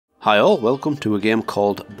Hi all, welcome to a game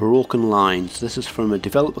called Broken Lines. This is from a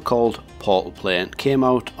developer called Portal Play and came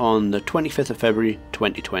out on the 25th of February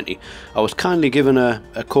 2020. I was kindly given a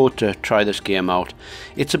code to try this game out.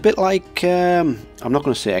 It's a bit like, I'm not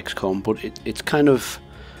going to say XCOM, but it's kind of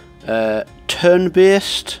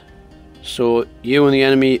turn-based. So you and the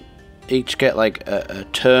enemy each get like a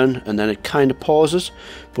turn and then it kind of pauses.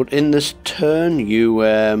 But in this turn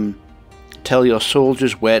you tell your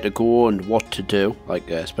soldiers where to go and what to do, like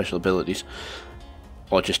special abilities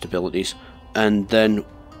or just abilities, and then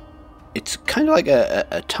it's kind of like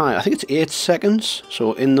a time. I think it's 8 seconds.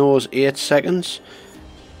 So in those 8 seconds,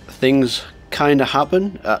 things kind of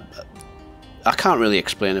happen. I can't really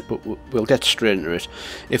explain it, but we'll get straight into it.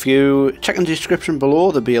 If you check in the description below,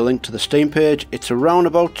 there'll be a link to the Steam page. It's around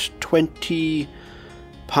about £20,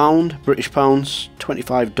 British pounds,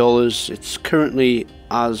 $25. It's currently,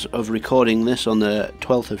 as of recording this on the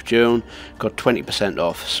 12th of June, got 20%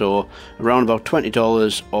 off, so around about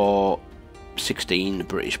 $20 or 16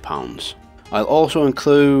 British pounds. I'll also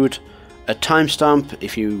include a timestamp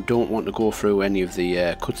if you don't want to go through any of the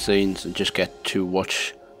cutscenes and just get to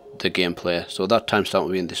watch the gameplay, so that timestamp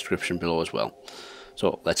will be in the description below as well.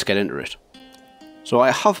 So let's get into it. So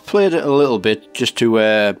I have played it a little bit just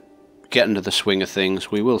to get into the swing of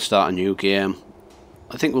things. We will start a new game.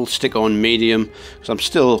 I think we'll stick on medium because I'm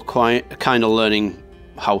still kind of learning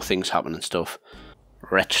how things happen and stuff.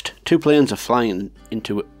 Wretched. 2 planes are flying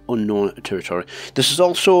into unknown territory. This is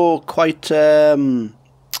also quite,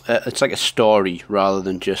 it's like a story rather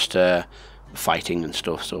than just fighting and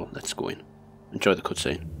stuff, so let's go in. Enjoy the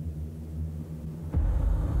cutscene.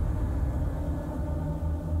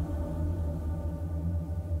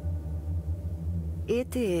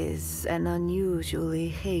 It is an unusually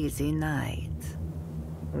hazy night.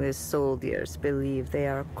 The soldiers believe they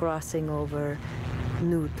are crossing over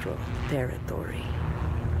neutral territory.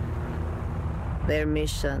 Their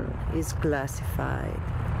mission is classified,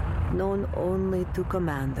 known only to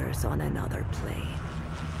commanders on another plane.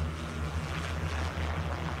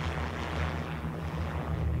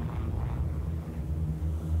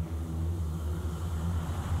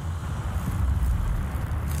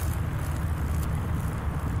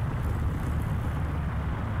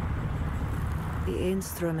 The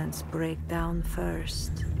instruments break down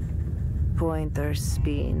first. Pointers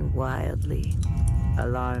spin wildly,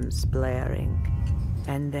 alarms blaring,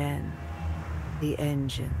 and then the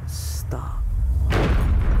engines stop.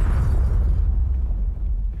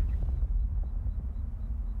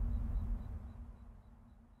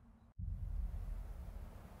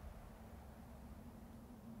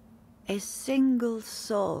 A single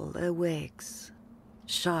soul awakes,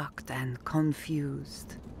 shocked and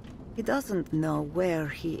confused. He doesn't know where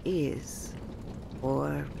he is,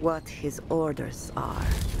 or what his orders are.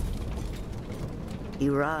 He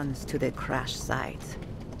runs to the crash site,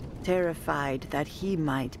 terrified that he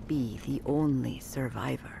might be the only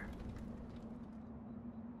survivor.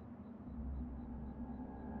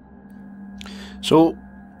 So,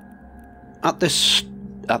 at the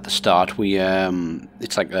start, we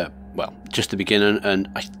it's like just the beginning, and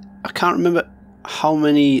I can't remember how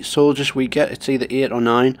many soldiers we get. It's either 8 or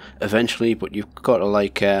 9 eventually, but you've got to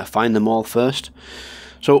like find them all first.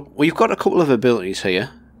 So we've got a couple of abilities here.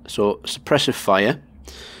 So suppressive fire,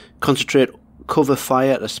 concentrate cover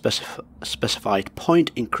fire at a specified point,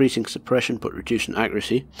 increasing suppression but reducing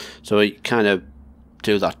accuracy. So you kind of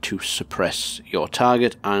do that to suppress your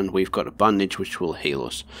target, and we've got a bandage which will heal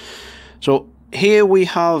us. So here we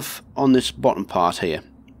have on this bottom part here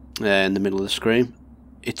in the middle of the screen,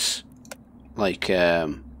 it's like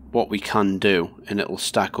what we can do, and it'll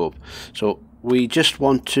stack up. So we just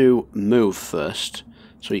want to move first,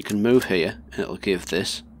 so you can move here and it'll give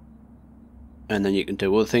this, and then you can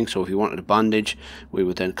do other things. So if you wanted a bandage, we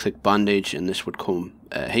would then click bandage and this would come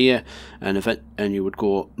here, and you would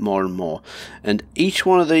go more and more, and each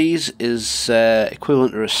one of these is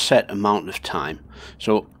equivalent to a set amount of time.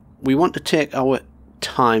 So we want to take our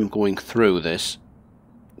time going through this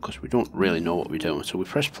because we don't really know what we're doing. So we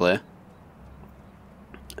press play,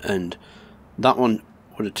 and that one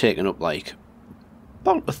would have taken up like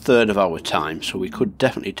about a third of our time, so we could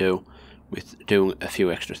definitely do with doing a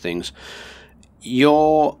few extra things.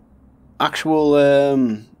 Your actual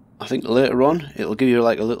I think later on it'll give you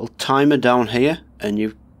like a little timer down here, and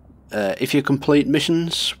you if you complete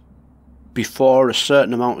missions before a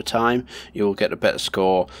certain amount of time, you will get a better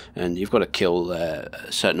score, and you've got to kill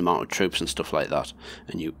a certain amount of troops and stuff like that,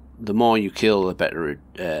 and the more you kill, the better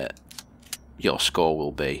your score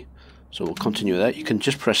will be. So we'll continue that. You can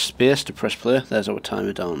just press space to press play. There's our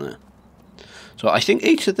timer down there. So I think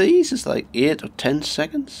each of these is like 8 or 10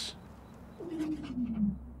 seconds.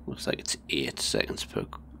 Looks like it's 8 seconds per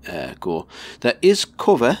go. There is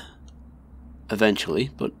cover eventually,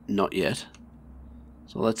 but not yet.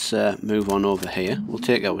 So let's move on over here. We'll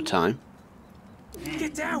take our time.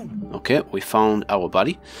 Get down. Okay, we found our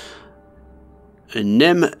buddy.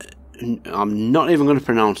 Nem. I'm not even going to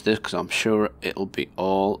pronounce this because I'm sure it'll be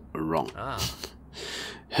all wrong.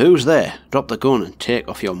 Who's there? Drop the gun and take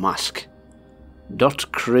off your mask.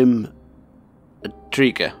 Dot Crim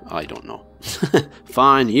Trigger. I don't know.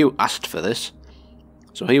 Fine, you asked for this.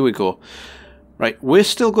 So here we go. Right, we're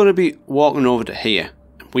still going to be walking over to here.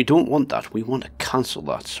 We don't want that. We want to cancel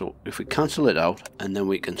that. So if we cancel it out, and then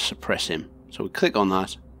we can suppress him. So we click on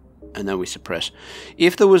that, and then we suppress.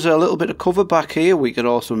 If there was a little bit of cover back here, we could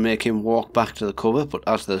also make him walk back to the cover. But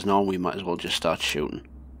as there's none, we might as well just start shooting.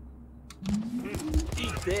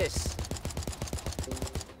 Eat this.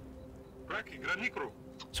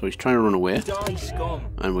 So he's trying to run away, Die, scum.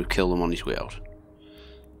 and we've killed him on his way out.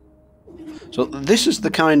 So this is the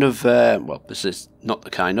kind of, well, this is not the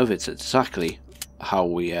kind of, it's exactly how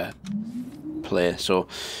we play. So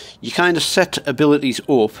you kind of set abilities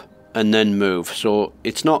up and then move. So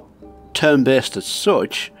it's not turn-based as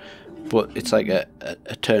such, but it's like a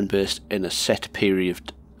turn-based in a set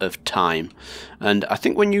period of time. And I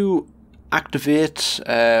think when you activate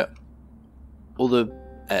other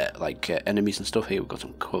enemies and stuff, here we've got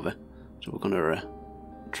some cover. So we're going to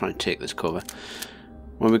try and take this cover.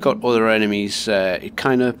 When we've got other enemies, it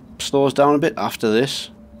kind of slows down a bit after this.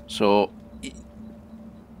 So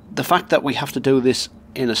the fact that we have to do this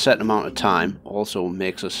in a set amount of time also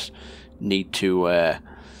makes us need to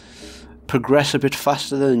progress a bit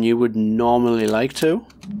faster than you would normally like to.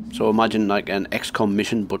 So imagine like an XCOM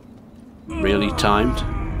mission, but really timed.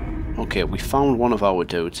 Okay, we found one of our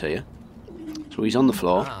dudes here. So he's on the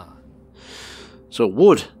floor. So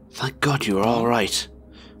Wood, thank God you're alright.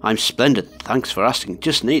 I'm splendid, thanks for asking.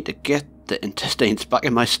 Just need to get the intestines back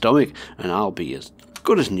in my stomach and I'll be as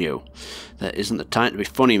good as new. That isn't the time to be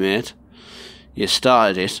funny, mate. You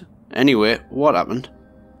started it. Anyway, what happened?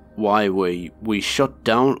 Why, we shut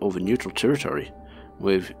down over neutral territory.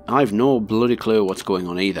 I've no bloody clue what's going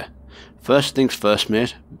on either. First things first,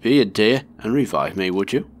 mate. Be a dear and revive me,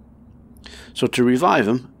 would you? So to revive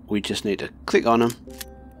him, we just need to click on him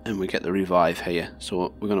and we get the revive here.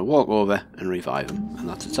 So we're going to walk over and revive him, and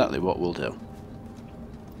that's exactly what we'll do.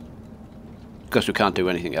 Because we can't do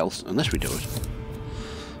anything else unless we do it.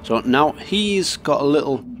 So now he's got a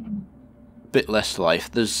little bit less life.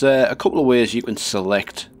 There's a couple of ways you can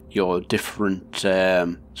select your different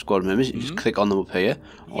squad members. You just click on them up here,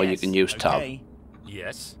 or you can use tab.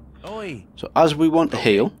 Yes. Oi. So as we want to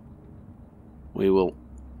heal, we will.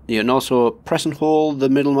 You can also press and hold the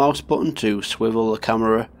middle mouse button to swivel the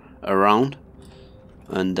camera around,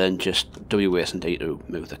 and then just WS and D to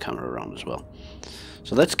move the camera around as well.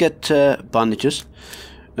 So let's get bandages.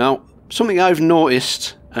 Now, something I've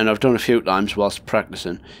noticed, and I've done a few times whilst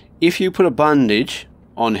practicing, if you put a bandage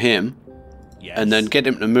on him, and then get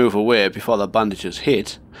him to move away before the bandages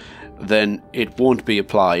hit, then it won't be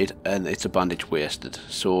applied, and it's a bandage wasted.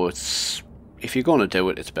 So it's, if you're going to do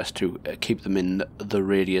it, it's best to keep them in the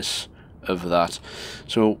radius of that.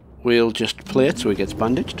 So we'll just play it so he gets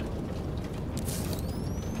bandaged.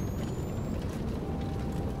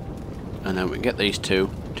 And then we can get these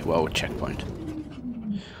two to our checkpoint.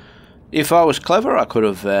 If I was clever, I could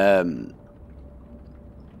have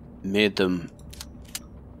made them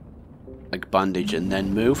like bandage and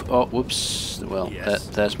then move. Oh, whoops. Well,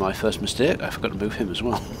 there's my first mistake. I forgot to move him as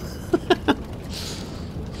well.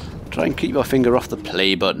 Try and keep your finger off the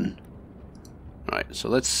play button. Right, so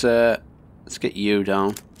let's get you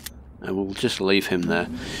down, and we'll just leave him there.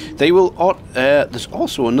 They will. There's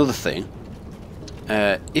also another thing.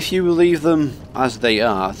 If you leave them as they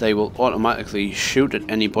are, they will automatically shoot at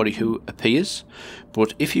anybody who appears.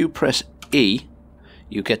 But if you press E,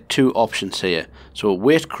 you get two options here. So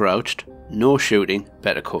wait crouched, no shooting,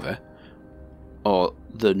 better cover. Or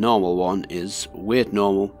the normal one is wait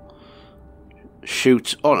normal,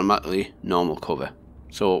 shoots automatically, normal cover.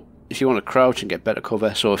 So if you want to crouch and get better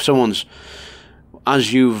cover, so if someone's,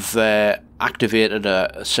 as you've activated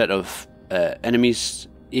a set of enemies,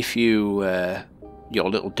 if you your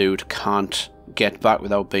little dude can't get back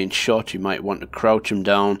without being shot, you might want to crouch him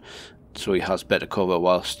down so he has better cover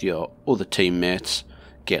whilst your other teammates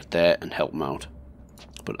get there and help him out.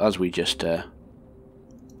 But as we just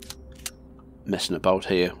messing about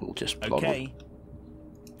here, we'll just plod on.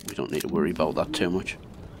 We don't need to worry about that too much.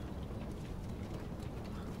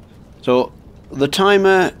 So the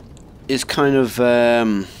timer is kind of,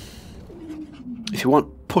 if you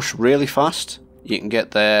want push really fast, you can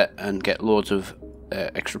get there and get loads of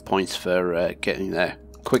extra points for getting there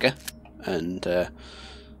quicker and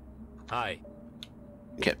Aye.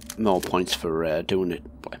 get more points for doing it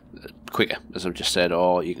quicker, as I've just said,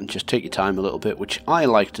 or you can just take your time a little bit, which I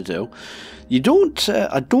like to do. You don't,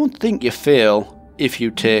 I don't think you fail if you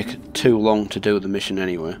take too long to do the mission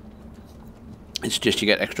anyway. It's just you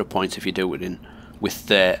get extra points if you do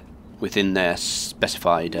it within their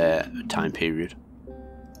specified time period.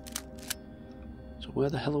 So where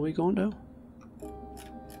the hell are we going to?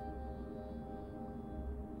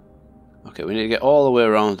 Okay, we need to get all the way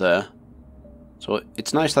around there. So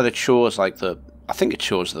it's nice that it shows like I think it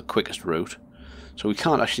shows the quickest route. So we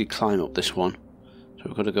can't actually climb up this one. So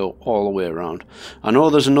we've got to go all the way around. I know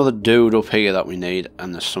there's another dude up here that we need,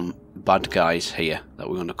 and there's some bad guys here that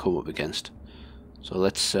we're going to come up against. So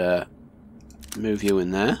let's move you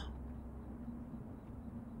in there.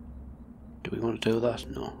 Do we want to do that?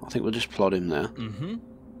 No, I think we'll just plod him there.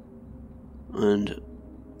 And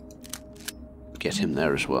get him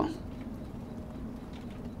there as well.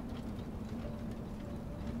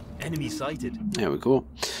 Enemy sighted. There we go.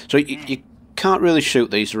 So you can't really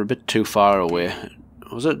shoot these, they're a bit too far away.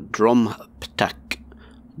 Was it? Drum ptak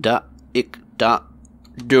da ik da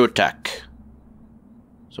dotak.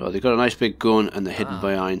 So they've got a nice big gun and they're hidden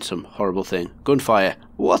behind some horrible thing. Gunfire.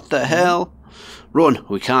 What the hell? Run!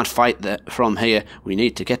 We can't fight from here. We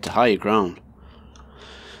need to get to higher ground.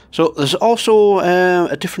 So there's also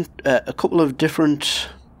a couple of different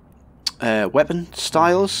weapon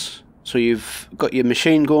styles. So you've got your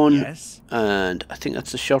machine gun, Yes. and I think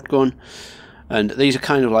that's the shotgun. And these are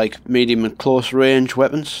kind of like medium and close range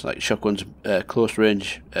weapons, like shotguns, close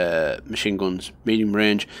range, machine guns, medium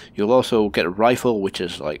range. You'll also get a rifle, which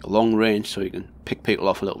is like long range, so you can pick people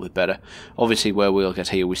off a little bit better. Obviously, where we'll get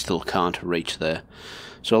here, we still can't reach there.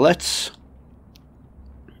 So let's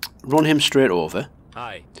run him straight over,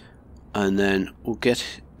 Aye. and then we'll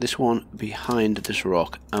get this one behind this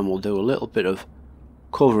rock, and we'll do a little bit of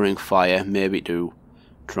covering fire, maybe to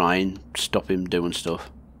try and stop him doing stuff.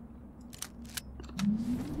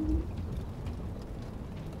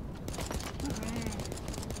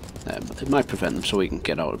 It might prevent them so we can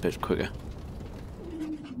get out a bit quicker.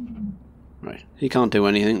 Right, he can't do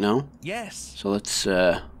anything now, Yes. so let's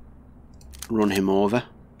run him over,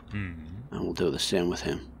 and we'll do the same with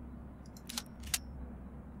him.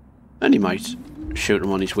 And he might shoot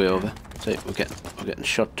him on his way over. See, we're getting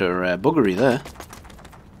shot to buggery there.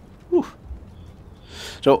 Whew.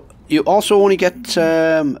 So you also only get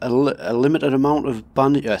a limited amount of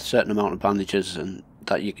a certain amount of bandages, and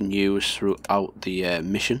that you can use throughout the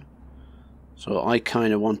mission. So I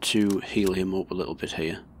kind of want to heal him up a little bit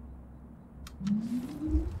here.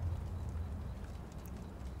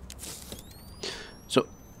 So,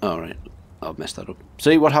 alright, I've messed that up.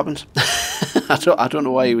 See what happens? I don't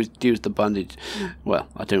know why he used the bandage. Well,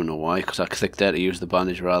 I do know why, because I clicked there to use the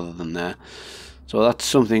bandage rather than there. So that's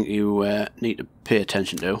something you need to pay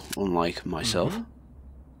attention to, unlike myself.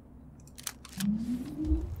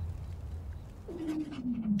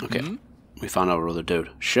 Okay, we found our other dude.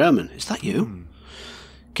 Sherman, is that you?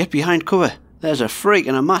 Get behind cover. There's a freak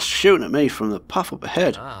in a mask shooting at me from the path up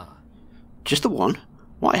ahead. Just the one?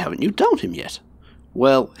 Why haven't you downed him yet?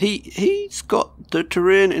 Well, he's got the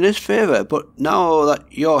terrain in his favour, but now that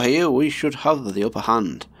you're here, we should have the upper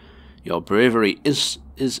hand. Your bravery is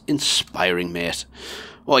inspiring, mate.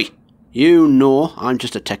 Oi, you know I'm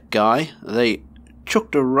just a tech guy. They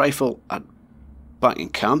chucked a rifle back in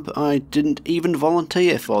camp. I didn't even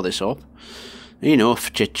volunteer for this op.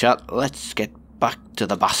 Enough chit-chat, let's get back to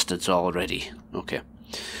the bastards already. Okay,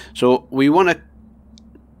 so we've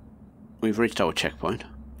reached our checkpoint.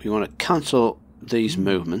 We want to cancel these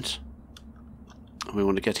movements. We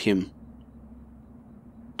want to get him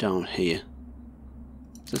down here.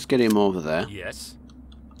 Let's get him over there. Yes.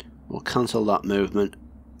 We'll cancel that movement,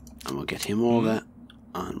 and we'll get him over,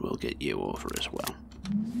 and we'll get you over as well.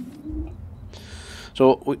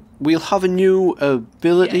 So we'll have a new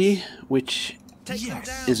ability, which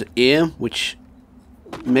is aim, which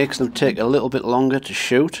makes them take a little bit longer to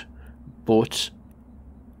shoot, but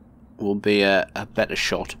will be a better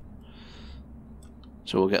shot.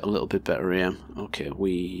 So we'll get a little bit better aim. Okay,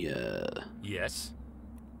 Yes.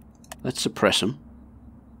 let's suppress them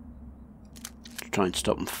to try and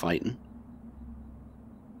stop them fighting,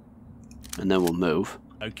 and then we'll move.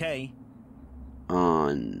 Okay.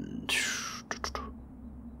 And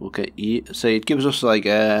we'll get so it gives us like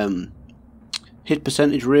hit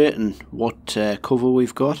percentage rate and what cover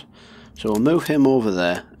we've got. So we'll move him over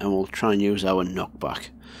there, and we'll try and use our knockback.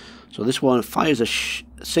 So this one fires a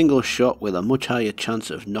single shot with a much higher chance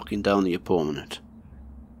of knocking down the opponent.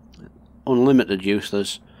 Unlimited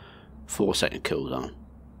useless, 4-second cooldown.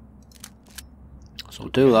 So So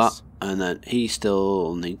we'll do that, and then he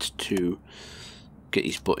still needs to get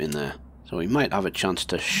his butt in there. So he might have a chance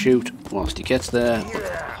to shoot whilst he gets there,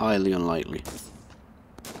 but highly unlikely.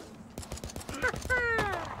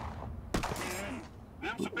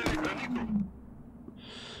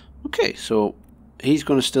 Okay, so he's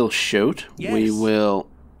going to still shoot. Yes. We will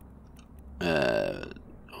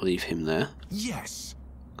leave him there. Yes.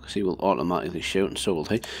 Because he will automatically shoot, and so will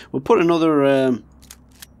he. We'll put another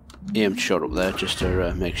aimed shot up there just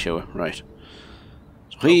to make sure. Right.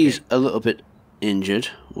 So he's a little bit injured.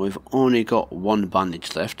 We've only got one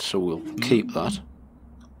bandage left, so we'll keep that.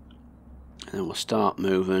 And then we'll start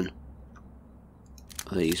moving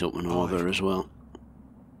these up and over as well.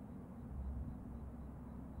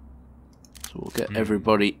 So we'll get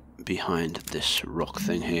everybody behind this rock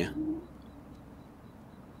thing here.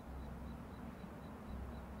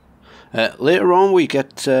 Later on we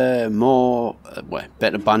get more,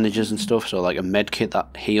 better bandages and stuff, so like a med kit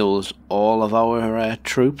that heals all of our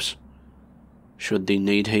troops, should they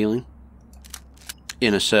need healing,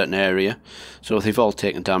 in a certain area. So if they've all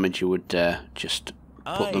taken damage, you would just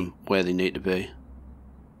put them where they need to be.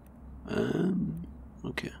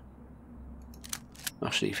 Okay.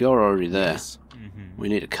 Actually, if you're already there, we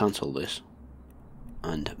need to cancel this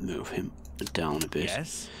and move him down a bit.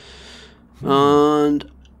 Yes.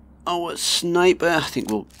 And our sniper, I think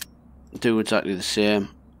we'll do exactly the same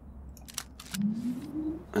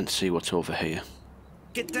and see what's over here.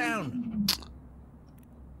 Get down.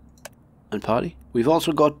 And party. We've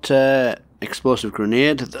also got explosive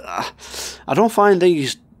grenade. I don't find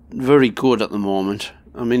these very good at the moment.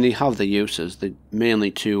 I mean, they have their uses. They're mainly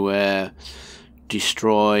to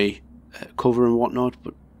destroy cover and whatnot,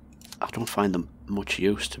 but I don't find them much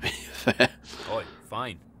use, to be fair. Oh,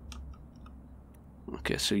 fine.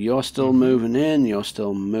 Okay, so you're still moving in, you're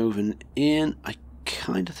still moving in. I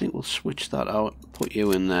kind of think we'll switch that out, put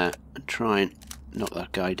you in there, and try and knock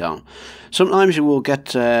that guy down. Sometimes you will get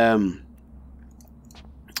something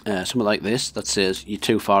like this that says you're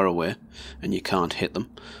too far away and you can't hit them.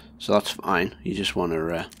 So that's fine. You just want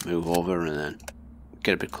to move over and then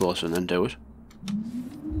get a bit closer and then do it.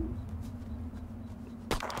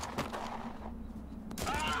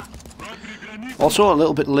 Also, a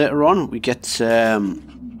little bit later on, we get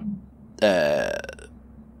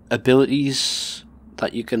abilities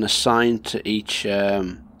that you can assign to each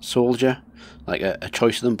soldier, like a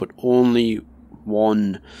choice of them, but only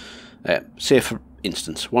one. Say, for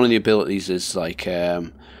instance, one of the abilities is like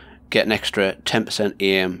get an extra 10%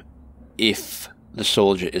 aim if the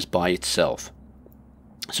soldier is by itself.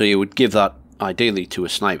 So you would give that ideally to a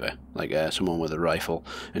sniper, like someone with a rifle,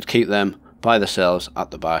 and keep them by themselves at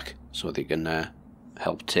the back, so they can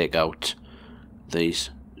help take out these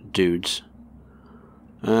dudes.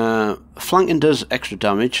 Flanking does extra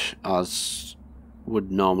damage, as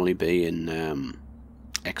would normally be in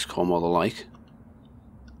XCOM or the like.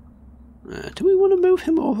 Do we want to move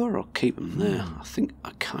him over or keep him there? I think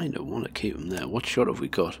I kind of want to keep him there. What shot have we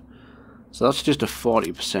got? So that's just a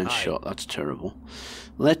 40% shot. That's terrible.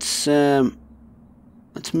 Let's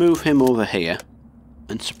move him over here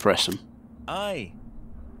and suppress him. Aye.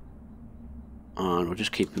 And we'll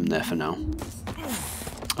just keep him there for now.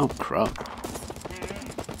 Oh crap.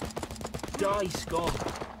 Die, Scott.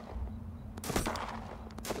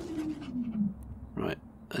 Right,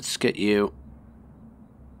 let's get you.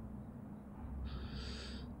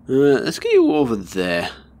 Let's get you over there.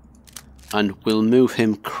 And we'll move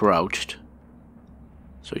him crouched,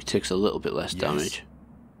 so he takes a little bit less damage.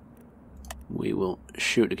 We will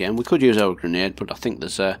shoot again. We could use our grenade, but I think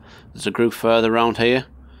there's a group further around here.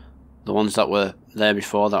 The ones that were there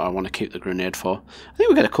before that I want to keep the grenade for. I think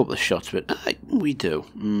we get a couple of shots, but we do.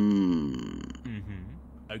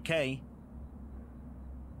 Okay.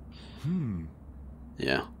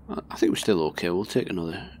 Yeah, I think we're still okay. We'll take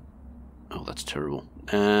another. Oh, that's terrible.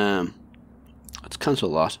 Let's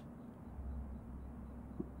cancel that.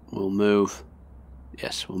 We'll move.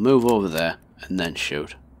 Yes, we'll move over there and then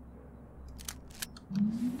shoot.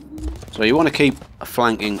 So you want to keep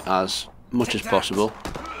flanking as much as possible,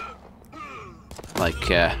 like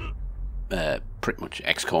pretty much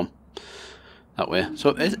XCOM that way. So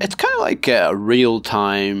it's kind of like a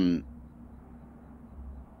real-time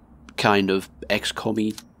kind of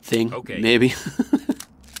XCOM-y thing, maybe.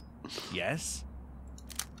 Yes.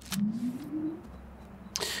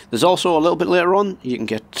 There's also a little bit later on you can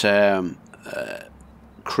get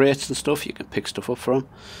crates and stuff. You can pick stuff up from.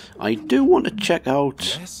 I do want to check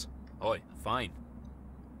out. Yes. Oi, fine.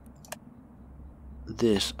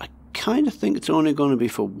 This. I kind of think it's only going to be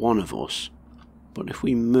for one of us, but if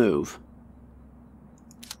we move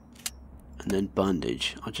and then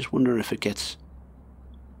bandage, I just wonder if it gets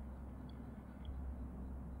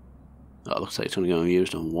Oh, it looks like it's only going to be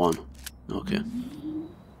used on one. Okay.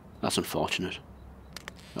 That's unfortunate.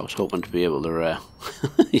 I was hoping to be able to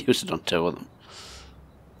use it on two of them.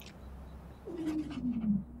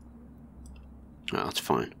 Oh, that's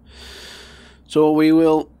fine. So we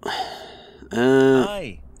will...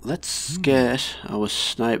 Aye. let's get our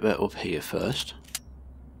sniper up here first.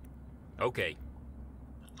 Okay.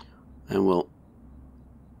 And we'll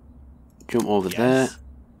jump over Yes. there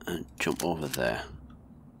and jump over there.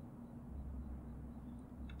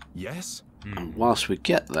 Yes? And whilst we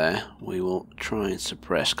get there, we will try and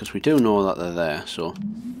suppress, because we do know that they're there, so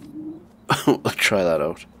we'll try that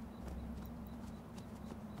out.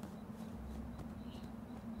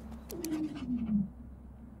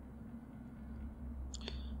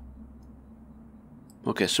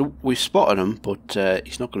 Okay, so we've spotted him, but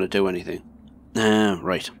he's not going to do anything.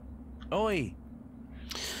 Right. Oi.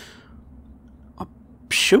 I'm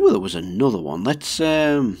sure there was another one. Let's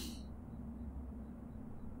jump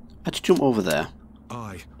over there.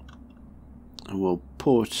 Aye. And we'll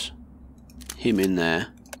put him in there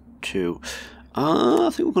too. I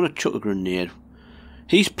think we're going to chuck a grenade.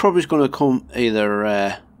 He's probably going to come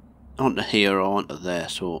either onto here or onto there,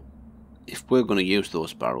 so if we're going to use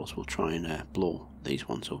those barrels, we'll try and blow these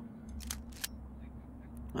ones up.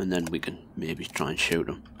 And then we can maybe try and shoot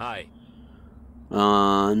them. Aye.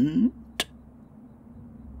 And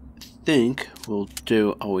I think we'll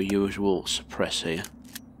do our usual suppress here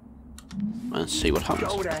and see what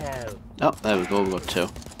happens. Go to hell. Oh, there we go, we got two.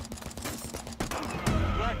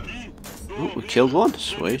 Oh, we killed one,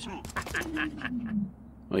 sweet.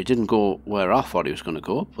 Well, he didn't go where I thought he was going to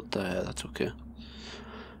go, but that's okay.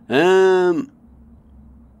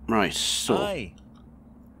 Right, so Aye.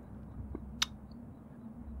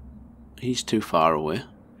 he's too far away.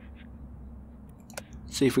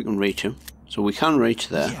 Let's see if we can reach him. So we can reach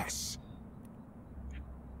there. Yes.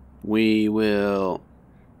 We will...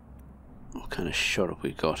 What kind of shot have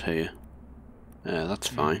we got here? That's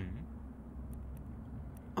fine.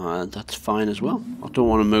 And that's fine as well. I don't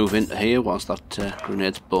want to move into here whilst that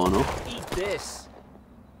grenade's blown up. Eat this.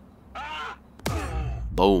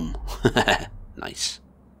 Boom. Nice.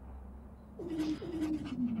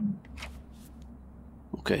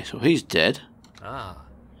 Okay, so he's dead. Ah.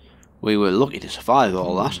 We were lucky to survive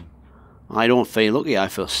all that. I don't feel lucky, I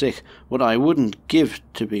feel sick. What I wouldn't give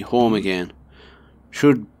to be home again.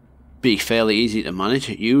 Should be fairly easy to manage.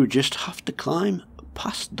 You just have to climb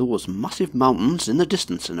past those massive mountains in the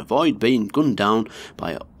distance and avoid being gunned down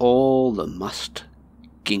by all the masked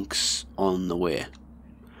ginks on the way.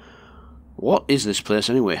 What is this place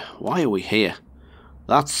anyway? Why are we here?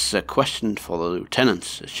 That's a question for the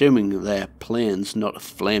lieutenants, assuming their plane's not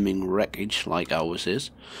flaming wreckage like ours is.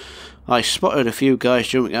 I spotted a few guys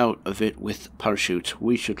jumping out of it with parachutes.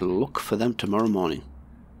 We should look for them tomorrow morning.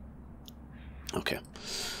 Okay.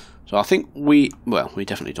 So I think we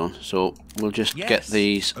definitely done. So we'll just get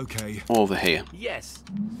these over here Yes.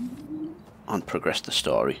 and progress the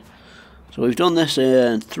story. So we've done this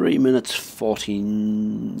in 3 minutes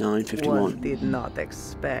 49:51. One did not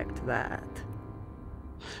expect that.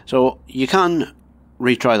 So you can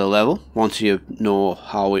retry the level once you know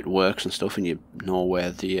how it works and stuff, and you know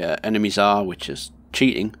where the enemies are, which is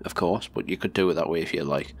cheating, of course, but you could do it that way if you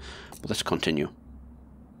like. But let's continue.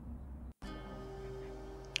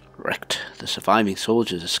 Wrecked. The surviving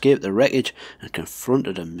soldiers escaped the wreckage and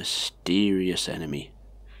confronted a mysterious enemy.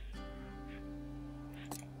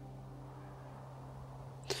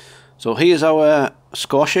 So here's our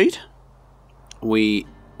score sheet. We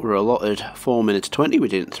were allotted 4 minutes 20. We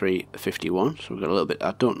did it in 3:51, so we've got a little bit.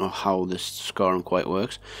 I don't know how this scoring quite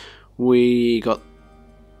works. We got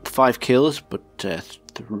 5 kills, but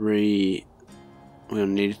 3. We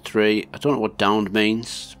only needed 3. I don't know what downed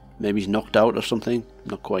means. Maybe he's knocked out or something.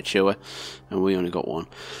 Not quite sure. And we only got 1.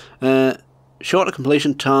 Shorter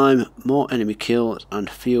completion time, more enemy kills, and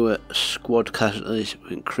fewer squad casualties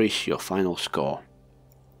will increase your final score.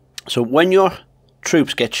 So when your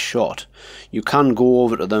troops get shot, you can go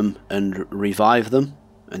over to them and revive them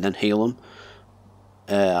and then heal them.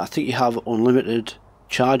 I think you have unlimited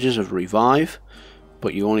charges of revive,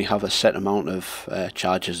 but you only have a set amount of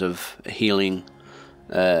charges of healing.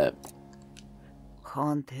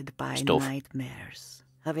 Haunted by Stuff. nightmares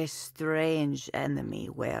of a strange enemy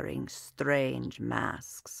wearing strange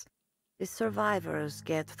masks. The survivors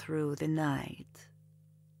get through the night.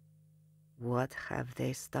 What have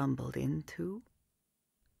they stumbled into?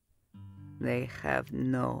 They have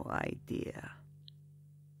no idea.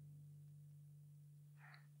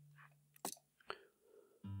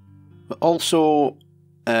 Also,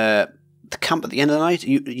 the camp at the end of the night,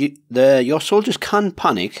 your soldiers can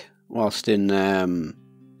panic whilst in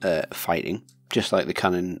fighting, just like they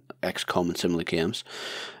can in XCOM and similar games.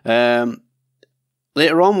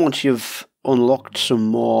 Later on, once you've unlocked some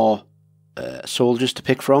more soldiers to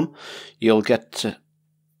pick from, you'll get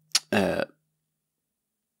a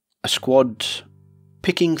squad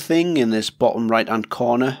picking thing in this bottom right hand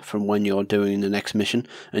corner from when you're doing the next mission,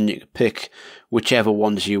 and you can pick whichever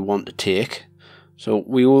ones you want to take. So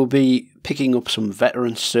we will be picking up some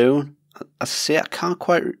veterans soon. I say I can't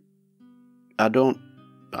quite... I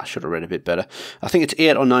should have read a bit better. I think it's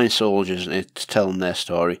 8 or 9 soldiers and it's telling their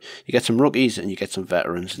story. You get some rookies and you get some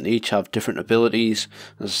veterans, and they each have different abilities.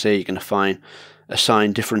 As I say, you're going to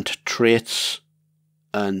assign different traits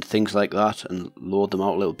and things like that and load them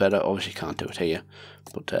out a little better. Obviously you can't do it here,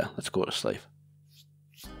 but let's go to sleep.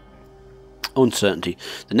 Uncertainty.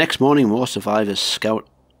 The next morning more survivors scout...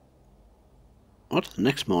 What? The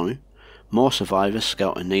next morning more survivors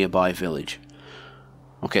scout a nearby village.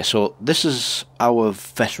 Okay, so this is our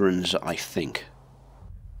veterans, I think.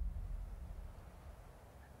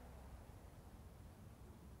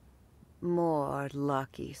 More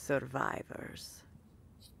lucky survivors.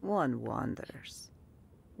 One wonders,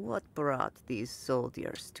 what brought these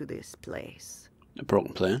soldiers to this place? A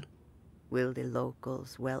broken plane. Will the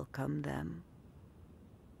locals welcome them?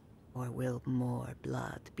 Or will more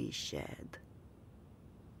blood be shed?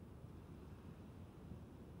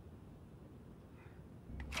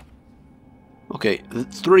 Okay, the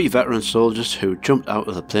 3 veteran soldiers who jumped out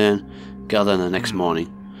of the plane gather the next morning.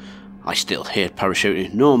 I still hate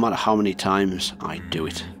parachuting, no matter how many times I do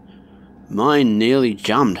it. Mine nearly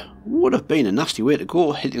jammed. Would have been a nasty way to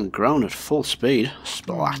go, hitting the ground at full speed.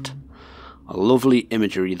 Splat. A lovely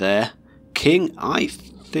imagery there. King, I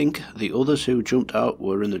think the others who jumped out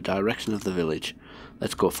were in the direction of the village.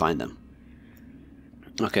 Let's go find them.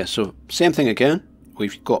 Okay, so same thing again.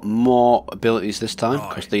 We've got more abilities this time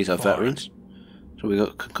because these are veterans. So we've got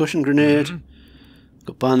a concussion grenade,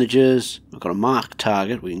 got bandages, we've got a mark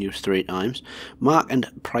target we can use 3 times. Mark and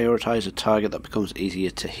prioritise a target that becomes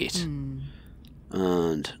easier to hit.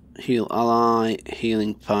 And heal ally,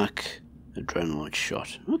 healing pack, adrenaline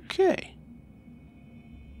shot. Okay.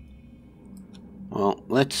 Well,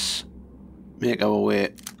 let's make our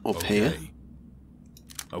way up here.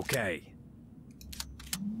 Okay.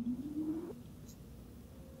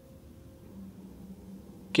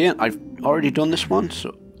 Again, I've already done this one,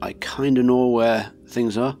 so I kind of know where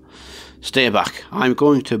things are. Stay back. I'm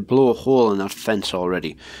going to blow a hole in that fence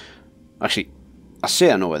already. Actually, I say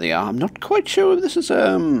I know where they are. I'm not quite sure if this is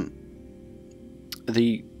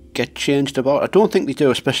they get changed about. I don't think they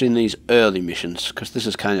do, especially in these early missions, because this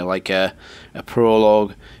is kind of like a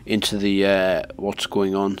prologue into the what's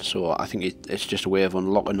going on. So I think it's just a way of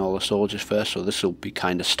unlocking all the soldiers first. So this will be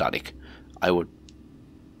kind of static, I would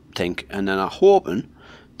think, and then I'm hoping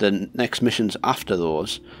the next missions after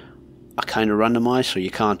those are kind of randomised, so you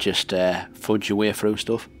can't just fudge your way through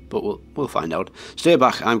stuff. But we'll find out. Stay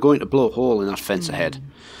back. I'm going to blow a hole in that fence ahead.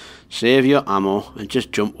 Save your ammo and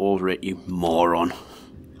just jump over it, you moron.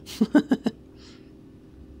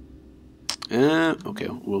 Okay,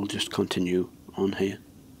 we'll just continue on here.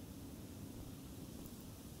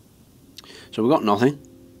 So we've got nothing.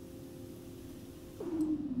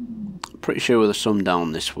 Pretty sure there's some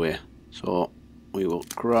down this way. So we will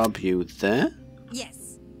grab you there.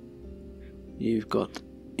 Yes. You've got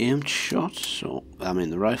aimed shots, so I mean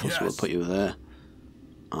the rifle, so we'll put you there.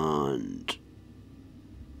 And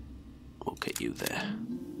we'll get you there.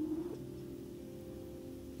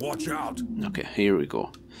 Watch out. Okay, here we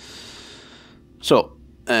go. So,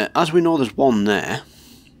 as we know there's one there,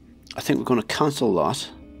 I think we're going to cancel that.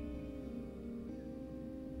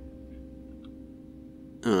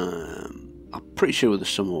 I'm pretty sure there's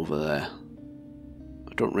some over there.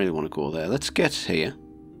 I don't really want to go there. Let's get here.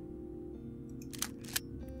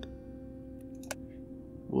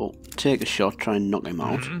 We'll take a shot, try and knock him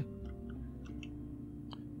out.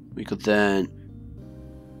 We could then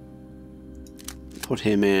put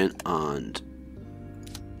him in and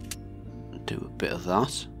do a bit of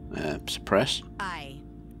that. Suppress. Aye.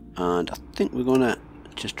 And I think we're gonna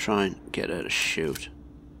just try and get her to shoot.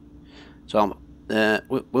 So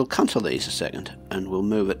we'll cancel these a second and we'll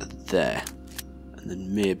move it there, and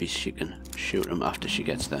then maybe she can shoot him after she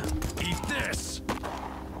gets there. Eat this.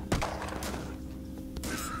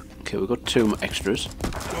 Okay, we've got 2 extras.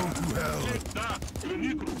 Go to hell.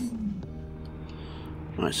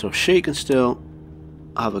 Right, so she can still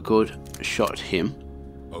have a good shot at him.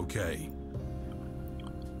 Okay.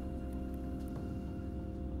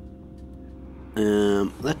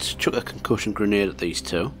 Let's chuck a concussion grenade at these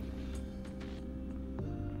 2.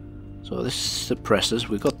 So this suppresses.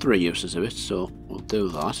 We've got 3 uses of it, so we'll do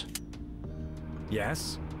that.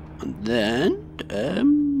 Yes. And then,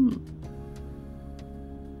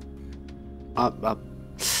 I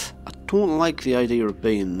don't like the idea of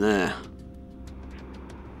being there.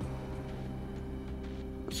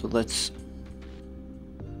 So let's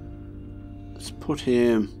put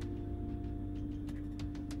him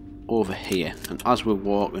over here, and as we're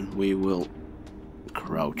walking, we will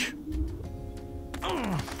crouch.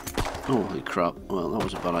 Holy crap! Well, that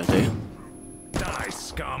was a bad idea. Die,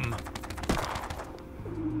 scum!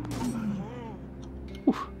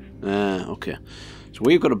 Okay. So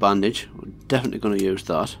we've got a bandage. We're definitely going to use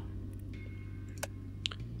that.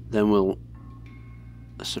 Then we'll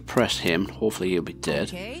suppress him. Hopefully he'll be dead.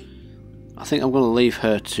 Okay. I think I'm going to leave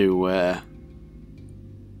her to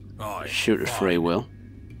Aye, shoot at free will.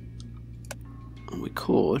 And we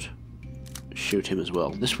could shoot him as well.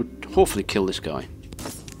 This would hopefully kill this guy.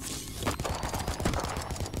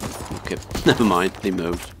 Okay, never mind. He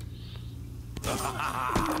moved.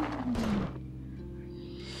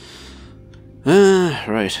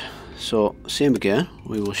 Right. So, same again.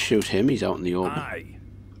 We will shoot him. He's out in the open. Aye.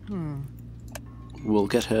 We'll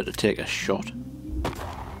get her to take a shot.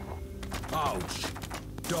 Ouch!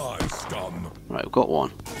 Die, scum! Right, we've got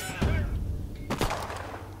one.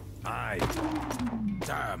 Aye.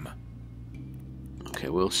 Damn. Okay,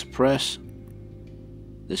 we'll suppress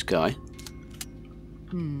this guy.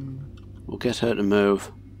 We'll get her to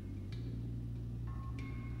move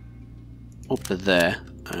up to there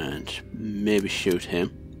and maybe shoot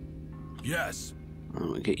him. Yes.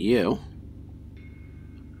 And we'll get you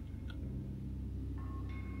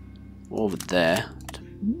over there to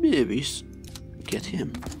maybe get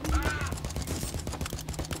him.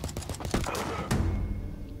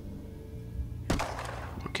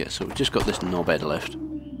 Okay, so we've just got this knobhead left.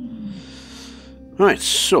 Right,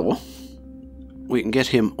 so we can get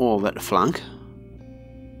him over at the flank.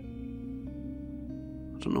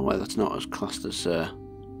 I don't know why that's not as classed as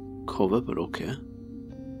cover, but okay.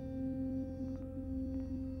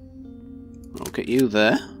 I'll get you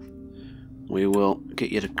there. We will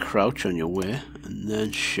get you to crouch on your way and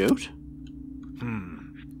then shoot.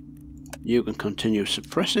 You can continue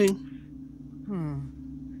suppressing.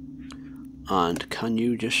 And can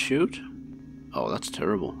you just shoot? Oh, that's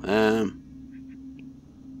terrible.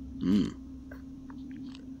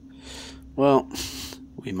 Well,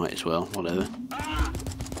 we might as well, whatever.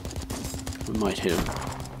 We might hit him.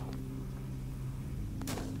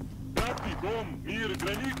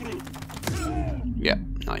 Yeah,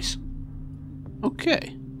 nice.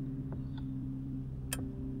 Okay.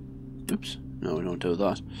 Oops. No, we don't do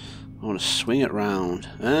that. I want to swing it round.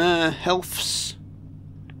 Health's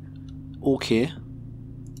okay.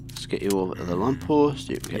 Let's get you over to the lamppost.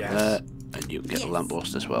 You can get that, and you can get the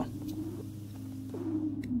lamppost as well.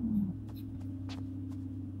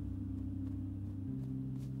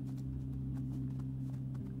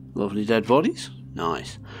 Lovely dead bodies.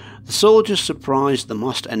 Nice. The soldiers surprised the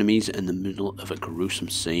masked enemies in the middle of a gruesome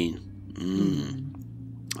scene.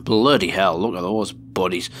 Bloody hell, look at those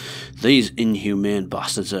bodies. These inhumane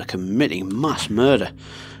bastards are committing mass murder.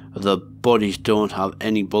 The bodies don't have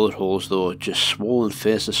any bullet holes though, just swollen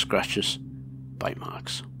faces, scratches, bite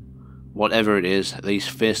marks. Whatever it is, these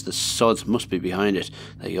faceless sods must be behind it.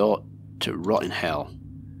 They ought to rot in hell.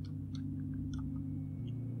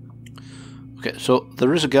 Okay, so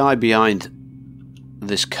there is a guy behind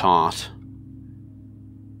this cart.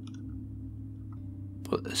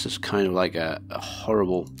 But this is kind of like a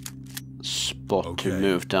horrible spot to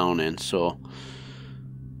move down in, so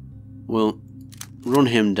we'll run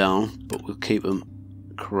him down, but we'll keep him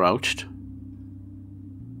crouched.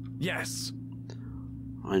 Yes.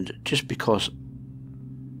 And just because...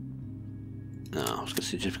 No, I was going to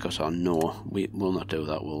say just because I know, we will not do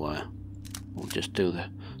that. We'll just do the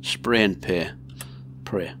spray and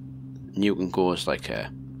pray. And you can go as like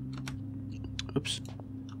a... Oops.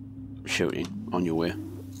 Shooting on your way.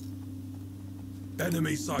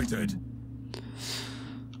 Enemy sighted.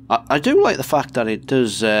 I do like the fact that it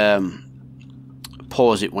does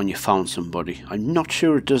pause it when you found somebody. I'm not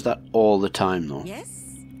sure it does that all the time though. Yes.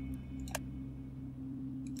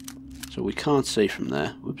 So we can't see from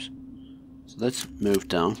there. Whoops. So let's move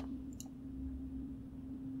down.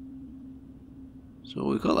 So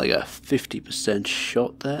we've got like a 50%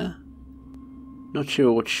 shot there. Not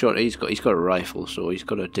sure what shot he's got. He's got a rifle, so he's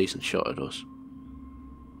got a decent shot at us.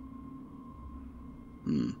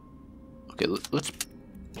 Okay, let's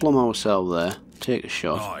plumb ourselves there. Take a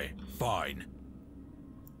shot. Aye, fine.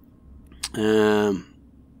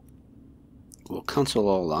 We'll cancel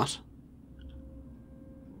all that.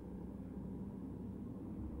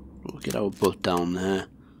 We'll get our butt down there.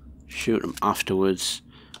 Shoot him afterwards,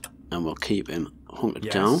 and we'll keep him hunkered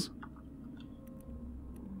down.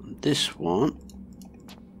 this one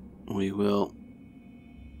we will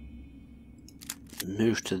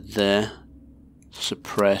move to there,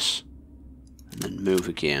 suppress, and then move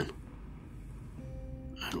again.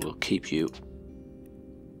 And we'll keep you.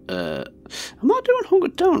 Am I doing hunker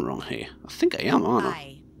down wrong here? I think I am, aren't I?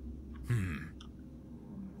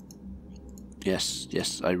 Yes,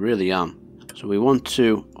 yes, I really am. So we want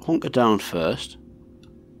to hunker down first,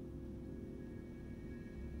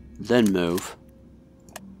 then move,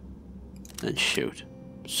 then shoot.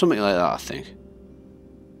 Something like that, I think.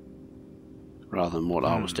 Rather than what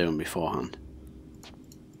I was doing beforehand.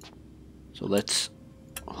 So let's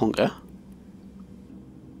hunker.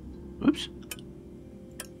 Oops.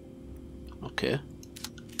 Okay.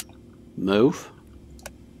 Move.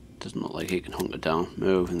 Doesn't look like he can hunker down.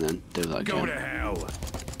 Move and then do that again. Go to hell.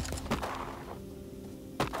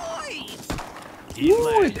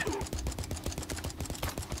 Oi.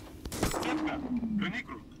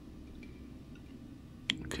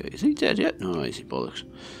 Okay, is he dead yet? No, is he bollocks?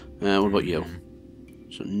 What about you?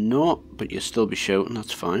 So no, but you'll still be shouting,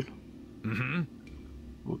 that's fine.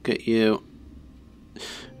 We'll get you.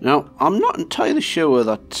 Now, I'm not entirely sure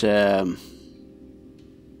that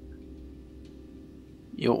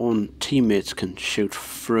your own teammates can shoot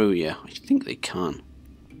through you. I think they can.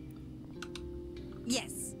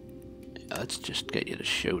 Yes. Yeah, let's just get you to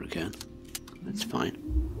shoot again. That's fine.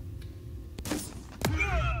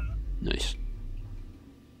 Nice.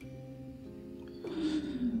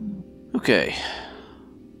 Okay.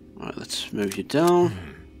 Right, let's move you down.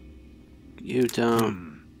 You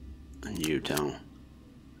down. And you down.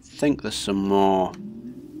 I think there's some more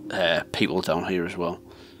people down here as well.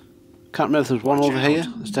 Can't remember if there's one over here.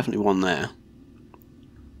 There's definitely one there.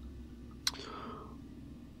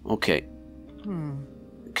 Okay.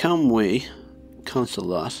 Can we cancel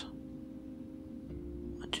that?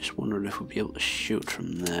 I just wondered if we'd be able to shoot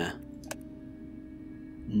from there.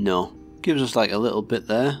 No. Gives us like a little bit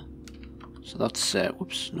there. So that's,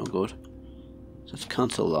 whoops, no good. So let's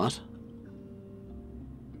cancel that.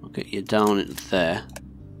 I'll get you down into there.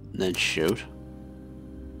 And then shoot.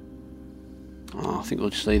 Oh, I think we'll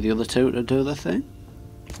just leave the other two to do their thing.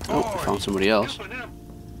 Oh, we found somebody else.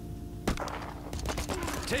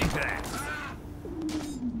 Take that.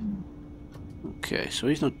 Okay, so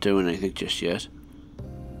he's not doing anything just yet.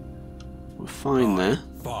 We're fine there.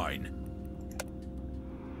 Fine.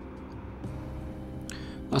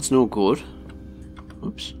 That's no good.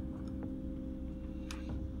 Oops.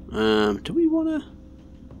 Do we want to...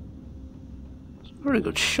 It's a very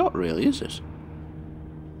good shot, really, is it?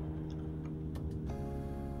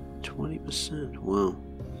 20%, wow.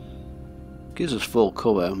 Gives us full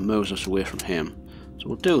cover and moves us away from him. So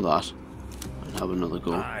we'll do that and have another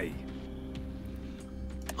go. Aye.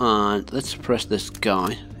 And let's suppress this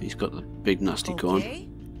guy. He's got the big nasty gun.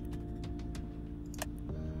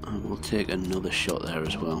 And we'll take another shot there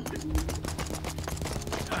as well.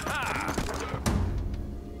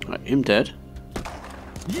 Right, him dead.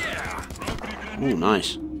 Yeah. Oh,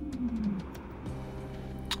 nice.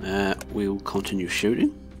 We'll continue shooting.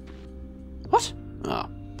 What? Ah,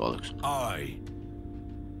 bollocks. Aye.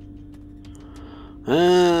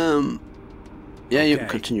 Yeah, you can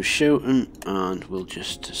continue shooting, and we'll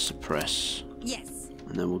just suppress. Yes.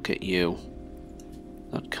 And then we'll get you.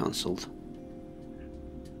 That cancelled.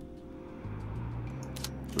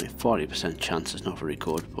 I mean, 40% chance is not very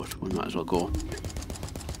good, but we might as well go.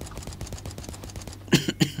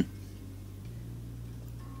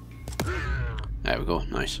 There we go,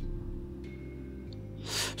 nice.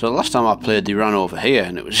 So the last time I played, they ran over here,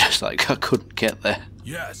 and it was just like I couldn't get there.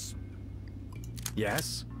 Yes.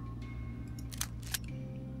 Yes.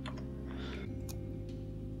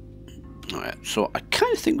 Alright, so I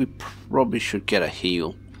kind of think we probably should get a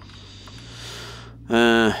heal.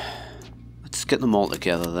 Let's get them all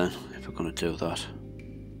together then, if we're going to do that.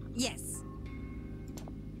 Yes.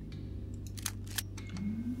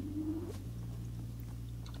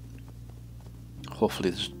 Hopefully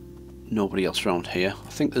there's nobody else around here. I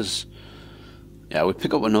think there's... Yeah, we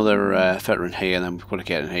pick up another veteran here, and then we've got to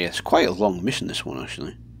get in here. It's quite a long mission, this one,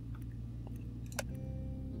 actually.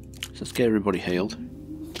 So let's get everybody healed.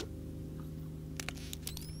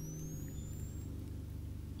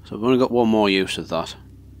 So we've only got one more use of that.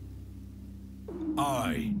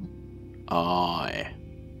 Aye. Aye.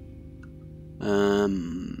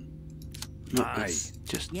 No, let's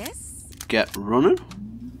just Yes. get running.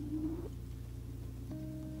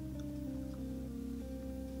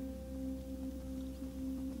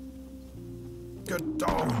 Get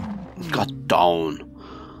down. Got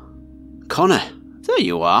down. Connor, there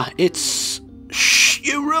you are. It's... Shh,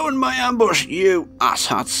 you ruined my ambush, you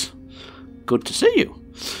asshats. Good to see you.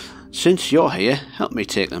 since you're here, help me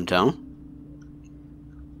take them down.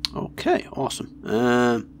 Okay, awesome.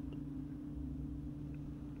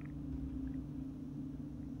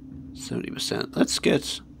 70%. Let's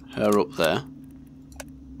get her up there.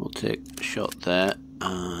 We'll take a shot there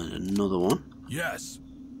and another one. Yes.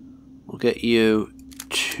 We'll get you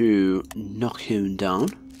to knock him down.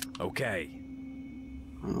 Okay.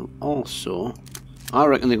 And also, I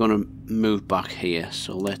reckon they're going to move back here,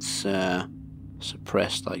 so let's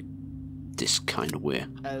suppress like this kind of way.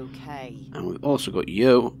 Okay. And we've also got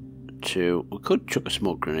you to, we could chuck a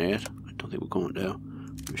smoke grenade. I don't think we're going to.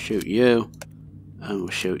 We'll shoot you, and we'll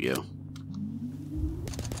shoot you.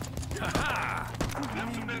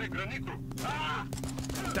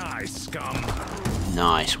 Die, scum.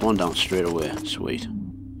 Nice, one down straight away. Sweet.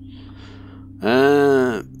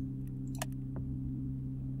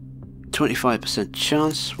 25%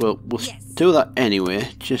 chance. Well, we'll do that anyway,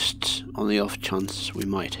 just on the off chance we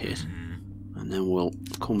might hit. And then we'll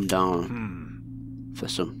come down for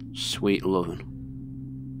some sweet loving.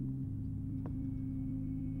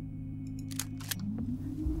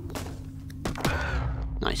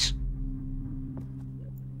 Nice.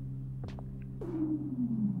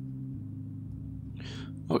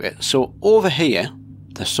 Okay, so over here,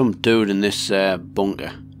 there's some dude in this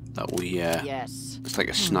bunker that we, it's like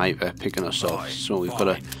a sniper picking us off, so we've got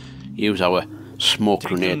to use our smoke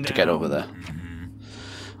grenade to get over there.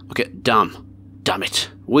 Okay, damn it,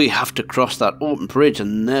 we have to cross that open bridge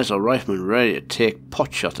and there's a rifleman ready to take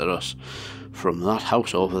pot shot at us from that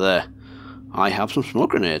house over there. I have some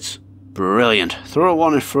smoke grenades. Brilliant. Throw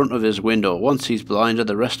one in front of his window. Once he's blinded,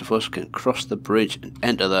 the rest of us can cross the bridge and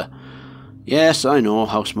enter the... Yes, I know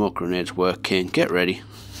how smoke grenades work, King. Get ready.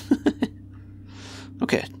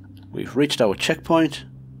 Okay, we've reached our checkpoint.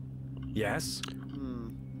 Yes.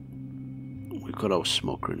 We've got our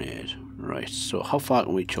smoke grenade. Right, so how far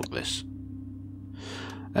can we chuck this?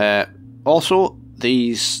 Also,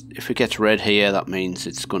 these, if it gets red here, that means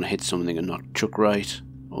it's going to hit something and not chuck right.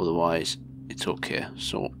 Otherwise, it's okay.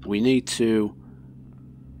 So we need to...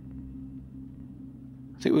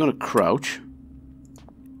 I think we're going to crouch.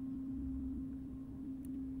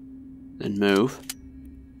 Then move.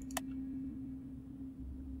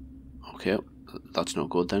 Okay, that's no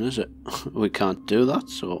good then, is it? We can't do that,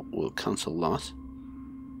 so we'll cancel that.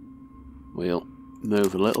 We'll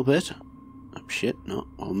move a little bit. Oh, shit, no,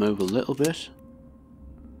 we'll move a little bit.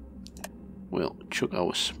 We'll chuck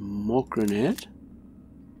our smoke grenade.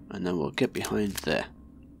 And then we'll get behind there.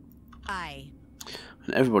 Aye.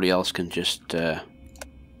 And everybody else can just,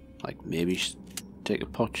 like, maybe take a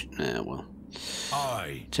pot shot. Nah, well.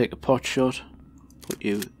 Aye. Take a pot shot. Put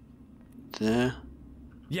you there.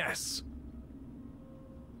 Yes.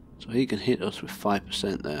 So he can hit us with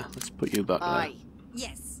 5% there. Let's put you back there.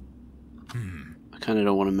 Yes. I kind of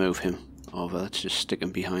don't want to move him over. Let's just stick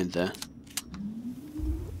him behind there.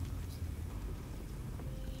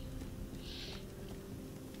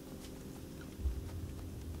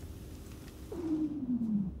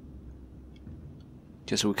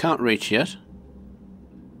 Okay, so we can't reach yet.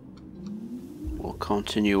 We'll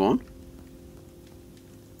continue on.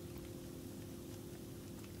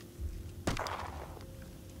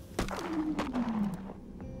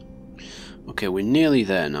 Okay, we're nearly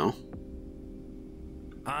there now.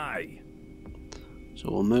 Aye.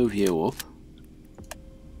 So we'll move you up.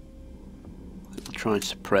 We'll try and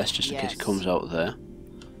suppress just in case it comes out there.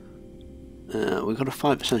 We've got a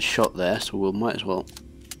 5% shot there, so we might as well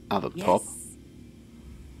have a pop.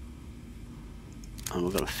 And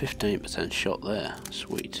we've got a 15% shot there.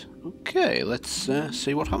 Sweet. Okay, let's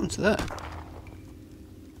see what happens there.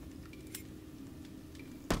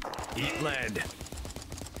 Eat lead.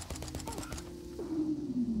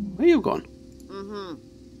 Where are you going?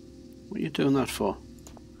 What are you doing that for?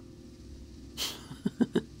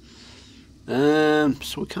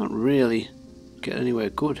 So we can't really get anywhere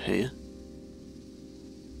good here.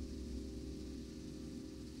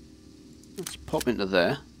 Let's pop into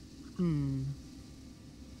there.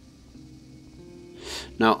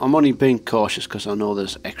 Now, I'm only being cautious because I know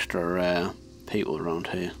there's extra people around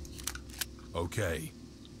here. Okay.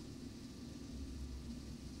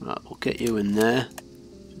 Right, we'll get you in there.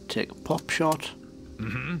 Take a pop shot.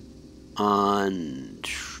 And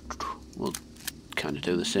we'll kind of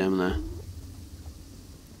do the same there.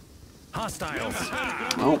 Hostiles.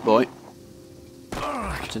 Oh boy.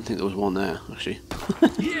 I didn't think there was one there, actually.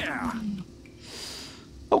 Yeah.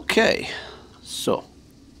 Okay, so.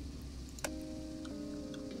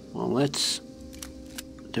 Well, let's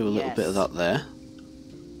do a little bit of that there.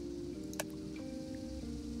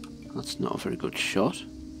 That's not a very good shot.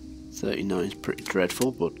 39 is pretty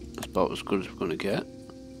dreadful, but that's about as good as we're going to get.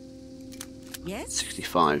 Yes?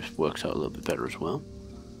 65 works out a little bit better as well.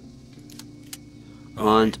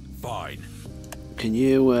 Aye, And fine. can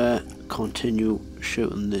you continue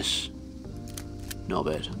shooting this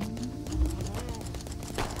knobhead?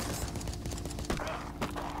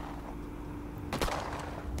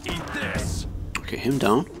 Eat this. Okay, him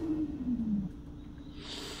down.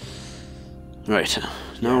 Right,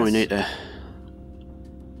 now we Yes. need to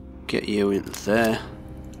get you into there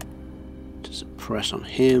to suppress on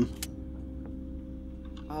him.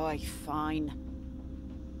 Aye, fine.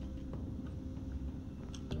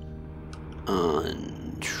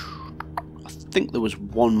 And I think there was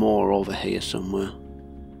one more over here somewhere.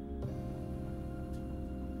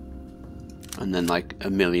 And then like a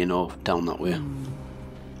million over down that way.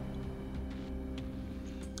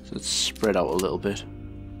 So it's spread out a little bit.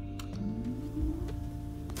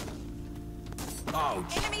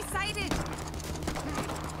 Ouch. Enemy sighted!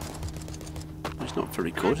 He's not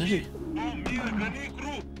very good, is he?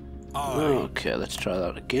 Aye. Okay, let's try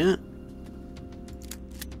that again.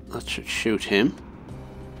 That should shoot him.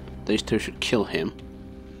 These two should kill him.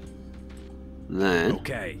 Then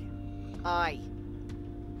Okay. Aye.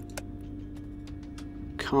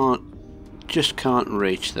 just can't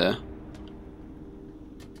reach there.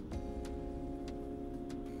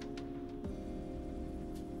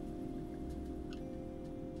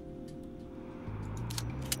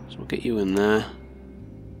 So we'll get you in there.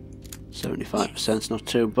 75%'s not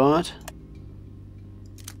too bad.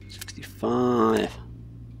 65.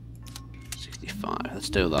 65. Let's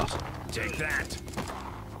do that. Take that.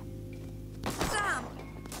 Sam!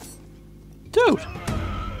 Dude!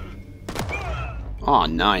 Oh,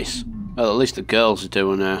 nice. Well, at least the girls are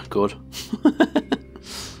doing good.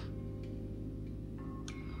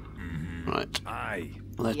 Right, Aye.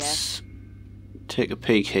 let's take a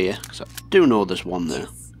peek here, because I do know there's one there.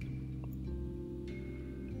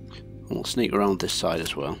 And we'll sneak around this side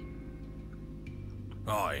as well.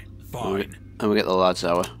 Aye, And we, fine. and we get the lads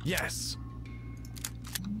hour Yes.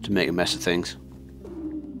 to make a mess of things.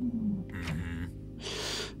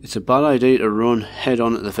 It's a bad idea to run head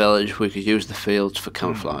on at the village. We could use the fields for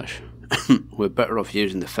camouflage. We're better off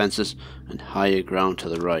using the fences and higher ground to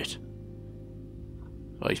the right.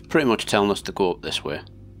 So he's pretty much telling us to go up this way.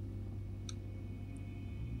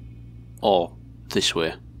 Or this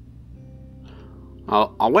way.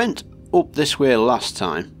 I went up this way last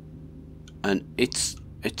time, and it's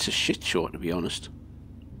a shit show, to be honest.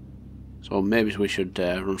 So maybe we should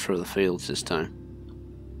run through the fields this time.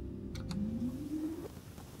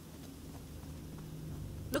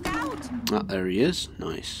 Look out! Ah, there he is.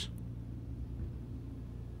 Nice.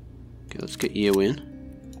 Okay, let's get you in.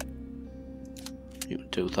 You can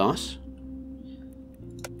do that.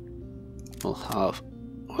 We'll have...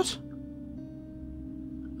 What?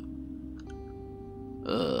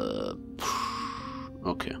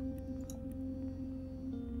 Okay.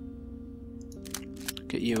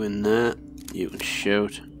 Get you in there. You can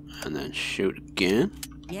shoot. And then shoot again.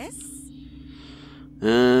 Yes?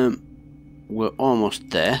 We're almost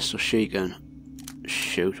there, so she can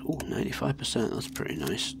shoot. Oh, 95%, that's pretty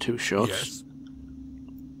nice. 2 shots. Yes.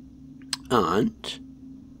 And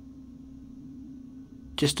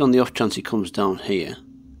just on the off chance he comes down here,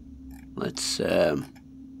 let's get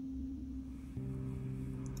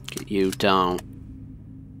you down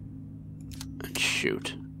and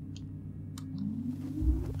shoot.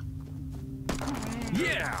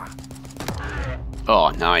 Yeah. Oh,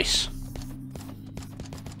 nice.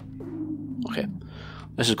 Okay,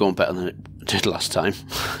 this is going better than it did last time.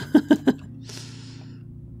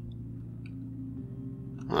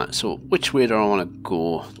 Alright, so which way do I want to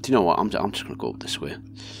go? Do you know what? I'm just going to go up this way.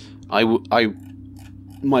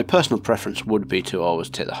 My personal preference would be to always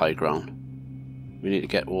take the high ground. We need to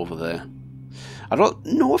get over there. I don't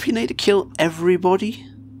know if you need to kill everybody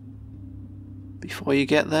before you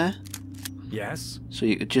get there. Yes. So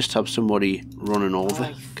you could just have somebody running over,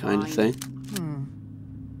 Aye, kind of fine. thing.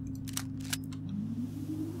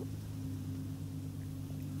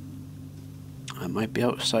 I might be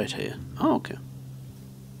out of sight here. Oh, okay.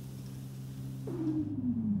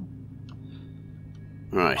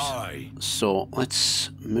 Right. Aye. So let's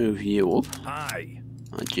move you up, Aye.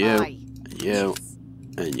 and you, Aye. and you,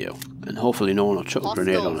 and you, and hopefully no one will chuck a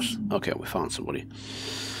grenade on us. Okay, we found somebody.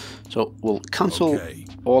 So we'll cancel Okay.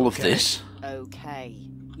 all of Okay. this. Okay.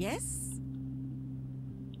 Yes?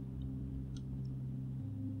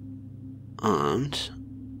 And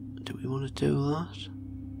do we want to do that?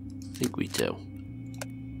 I think we do.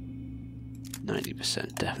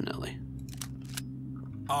 90% definitely.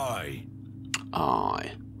 Aye.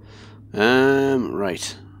 Aye.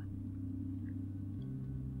 Right.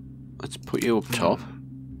 Let's put you up top.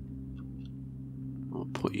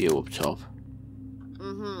 put you up top.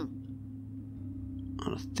 Mm-hmm.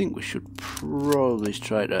 And I think we should probably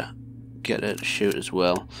try to get her to shoot as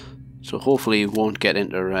well. So hopefully he won't get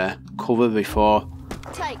into cover before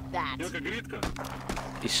Take that.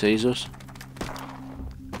 he sees us.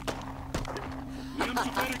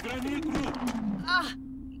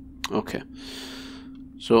 Okay.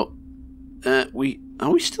 So, are we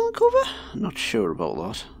still in cover? I'm not sure about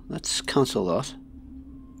that. Let's cancel that.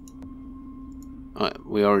 Alright,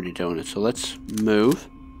 we're already doing it, so let's move.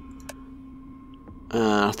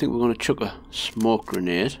 I think we're going to chuck a smoke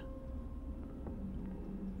grenade.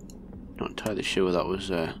 Not entirely sure that was,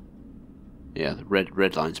 yeah, the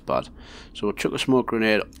red line's bad. So we'll chuck a smoke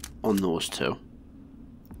grenade on those two.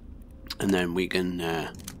 And then we can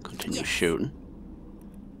continue shooting.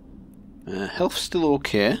 Health's still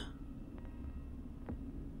okay.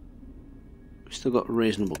 We've still got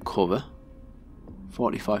reasonable cover.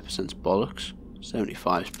 45%'s bollocks.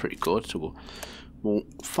 75 is pretty good. So we'll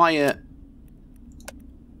fire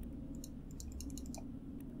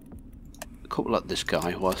a couple at this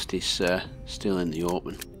guy whilst he's still in the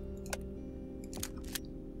open.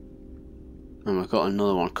 And we've got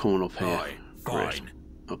another one coming up here. Great. Fine.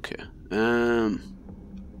 Okay.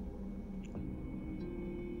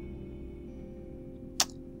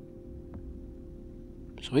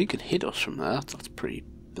 So he can hit us from there. That's pretty.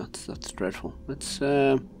 That's dreadful. Let's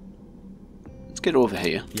get over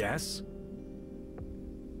here. Yes.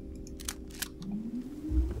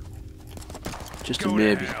 Just Go to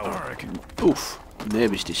maybe. now. Oof.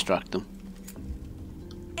 Maybe distract them.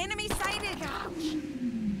 Enemy sighted.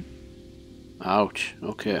 Ouch.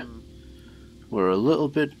 Okay. We're a little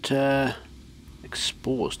bit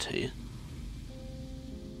exposed here.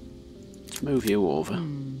 Let's move you over.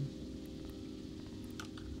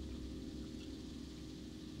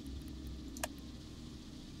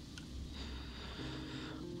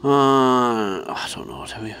 I don't know,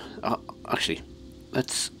 do we? Actually,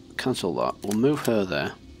 let's cancel that. We'll move her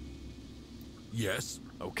there. Yes.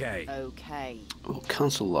 Okay. Okay. We'll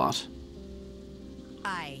cancel that.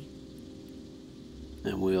 Aye.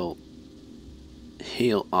 And we'll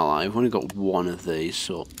heal ally. I've only got one of these,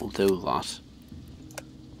 so we'll do that.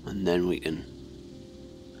 And then we can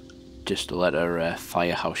just let her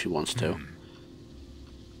fire how she wants to.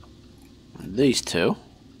 And these two.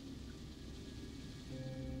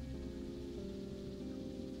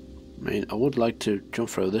 I mean, I would like to jump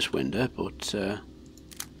through this window, but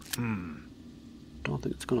don't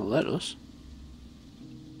think it's going to let us.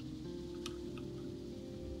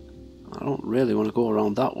 I don't really want to go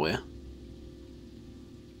around that way.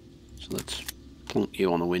 So let's plunk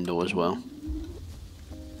you on the window as well.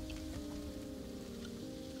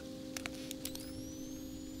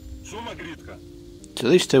 So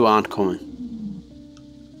these two aren't coming.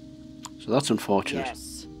 So that's unfortunate.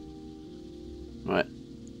 Yes. Right,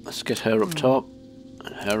 let's get her up top,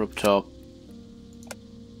 and her up top.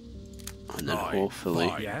 And then Aye. hopefully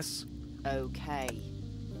Fine. Yes. Okay.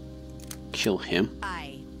 kill him.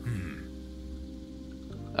 Aye.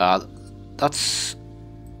 That's,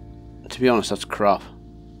 to be honest, that's crap.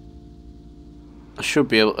 I should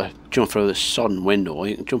be able to jump through this sodden window.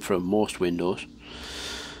 You can jump through most windows.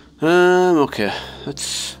 Okay,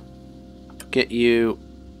 let's get you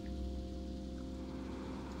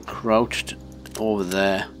crouched over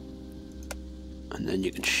there, and then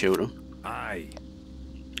you can shoot him. Aye.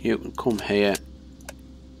 You can come here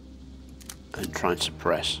and try and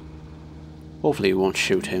suppress. Hopefully you won't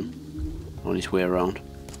shoot him on his way around.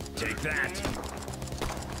 Take that.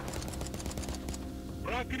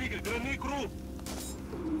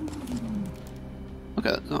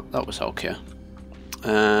 Okay, that was okay.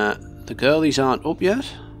 The girlies aren't up yet.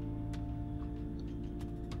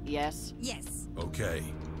 Yes. Yes. Okay.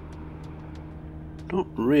 Don't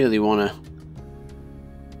really want to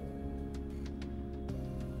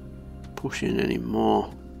push in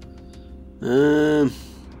anymore. Okay,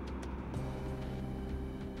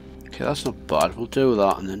 that's not bad. We'll do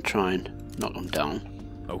that and then try and knock them down.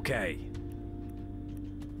 Okay.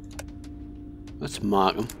 Let's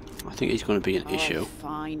mark him. I think he's going to be an issue.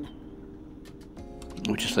 Fine.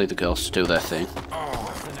 We'll just leave the girls to do their thing. Oh,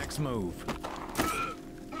 what's the next move?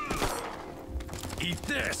 Eat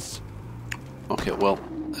this. Okay, well,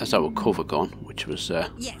 that's our cover gone, which was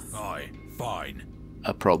Yes. Aye. Fine.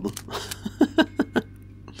 a problem.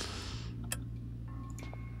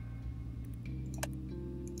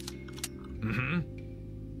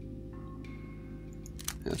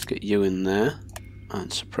 Let's get you in there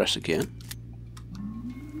and suppress again.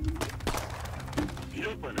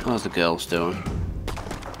 How's the girls doing?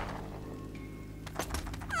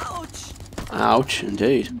 Ouch. Ouch,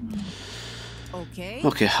 indeed. Okay. Okay.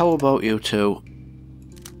 Okay, how about you two?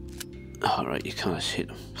 Alright, you can't hit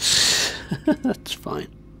him. That's fine.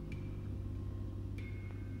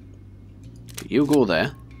 Okay, you go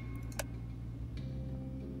there.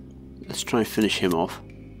 Let's try and finish him off.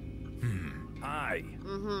 Aye.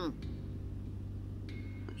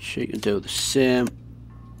 She can do the same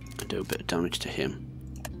and do a bit of damage to him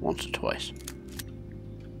once or twice.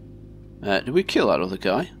 Did we kill that other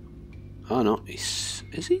guy? Oh no, is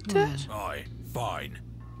he dead? Aye. Fine.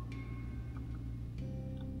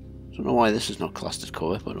 Don't know why this is not classed as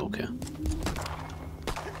cover, but okay.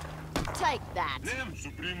 Take that.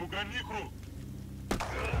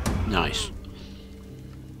 Nice.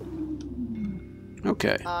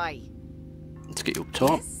 Okay, Aye. let's get you up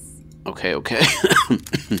top. Okay, okay.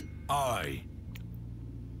 Aye.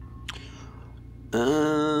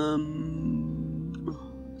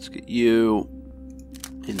 Let's get you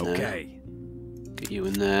in there. Okay. Get you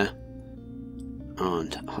in there.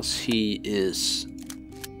 And as he is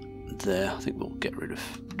there, I think we'll get rid of,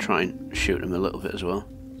 try and shoot him a little bit as well.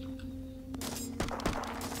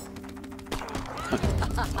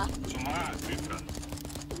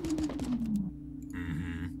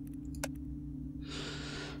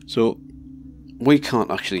 So we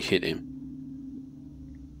can't actually hit him.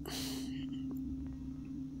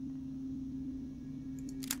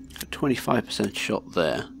 A 25% shot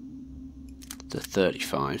there to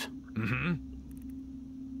 35.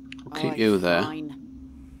 We'll keep you there. Fine.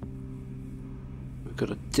 We've got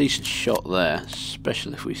a decent shot there,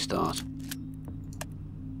 especially if we start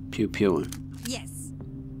pew-pewing. Yes.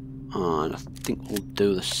 And I think we'll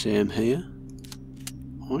do the same here.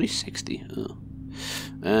 Only 60. Oh.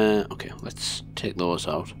 Okay, let's take those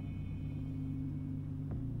out.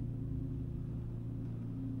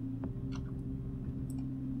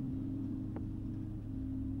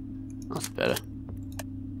 That's better.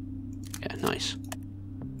 Yeah, nice.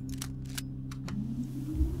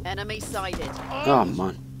 Enemy sighted. Oh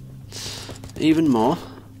man. Even more.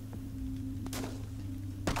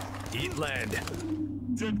 Eat lead.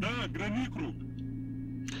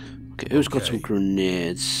 Okay, who's got some Okay.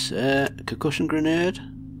 grenades? Concussion grenade?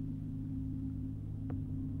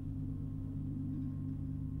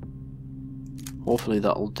 Hopefully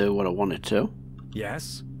that'll do what I want it to.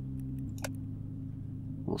 Yes.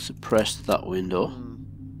 We'll suppress that window.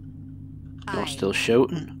 You're Aye. still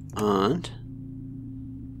shooting, and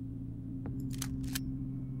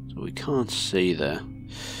so we can't see there.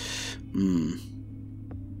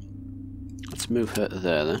 Let's move her to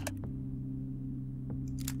there then.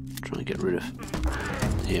 Try and get rid of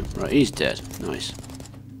him. Right, he's dead. Nice.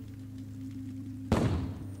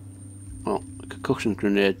 Well, the concussion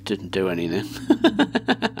grenade didn't do anything.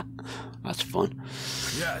 That's fun.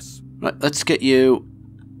 Yes. Right, let's get you.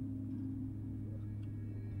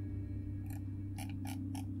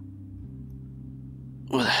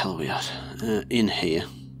 Where the hell are we at? In here.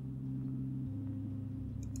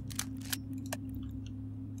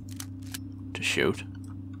 To shoot.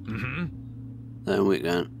 Then we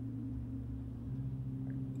can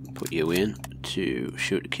put you in to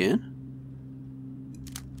shoot again.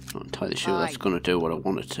 Not entirely sure that's going to do what I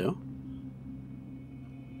want it to.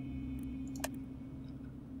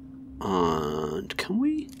 And can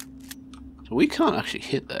we? So we can't actually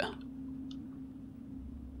hit there.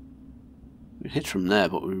 We can hit from there,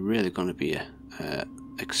 but we're really going to be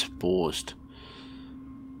exposed.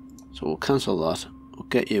 So we'll cancel that. We'll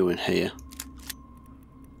get you in here.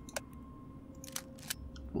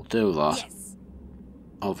 We'll do that. Yes.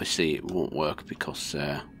 Obviously it won't work because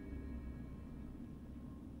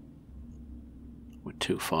we're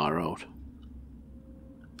too far out.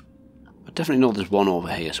 I definitely know there's one over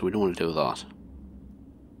here, so we don't want to do that.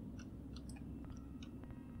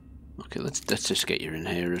 Okay, let's just get you in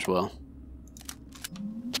here as well.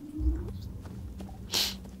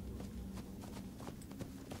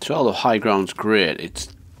 So although high ground's great, it's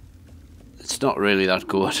not really that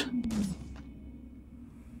good.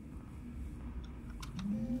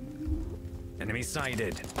 Enemy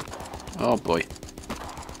sighted. Oh boy.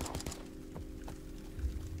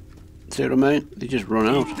 See what I mean? They just run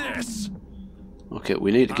out. Eat this. Okay,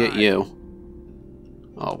 we need to get you.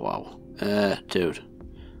 Oh wow. Dude.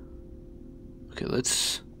 Okay,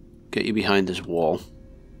 let's get you behind this wall.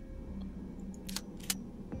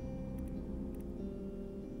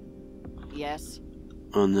 Yes.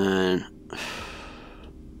 And then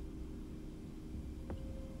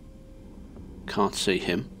can't see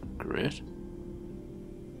him. Great.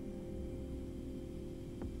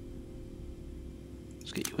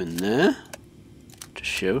 Let's get you in there to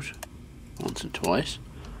shoot once and twice.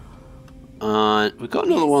 And we've got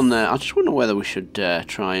another one there. I just wonder whether we should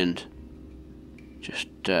try and Just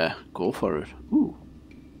go for it. Ooh.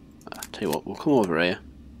 I'll tell you what, we'll come over here.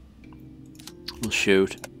 We'll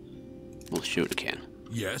shoot. We'll shoot again.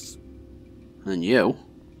 Yes. And you...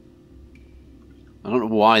 I don't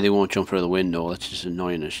know why they won't jump through the window. That's just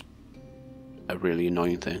annoying as a really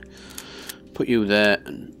annoying thing. Put you there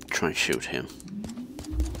and try and shoot him.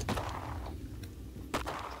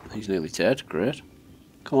 He's nearly dead. Great.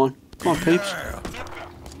 Come on. Come on, peeps.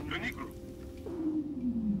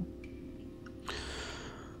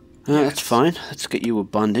 That's fine. Let's get you a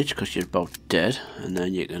bandage because you're about dead. And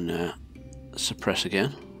then you can suppress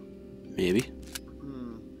again. Maybe.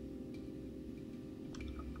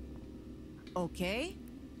 Okay.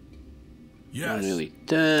 Yes. Nearly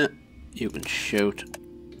there. You can shoot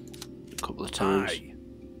a couple of times. Aye.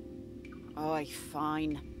 Aye,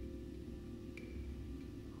 fine.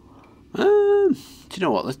 Do you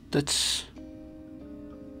know what? Let's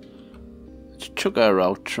chuck her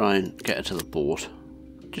out. Try and get her to the boat.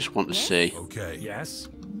 Just want to see. Okay. Yes.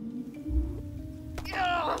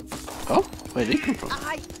 Oh, where did he come from?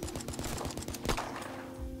 Aye.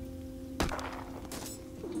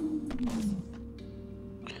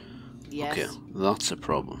 Yes. Okay, that's a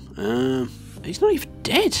problem. He's not even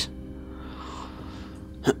dead.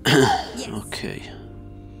 Okay.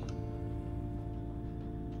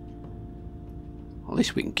 At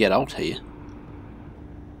least we can get out here.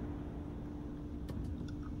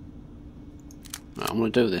 Right, I'm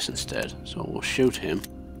going to do this instead. So we'll shoot him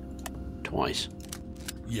twice.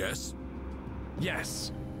 Yes.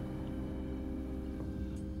 Yes.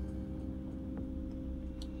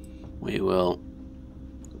 We will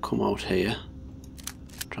come out here.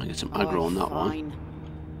 Try and get some aggro on that one. Fine.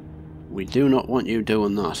 We do not want you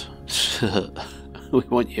doing that. We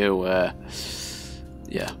want you,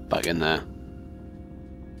 yeah, back in there.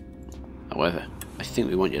 However, I think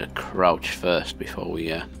we want you to crouch first before we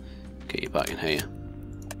get you back in here.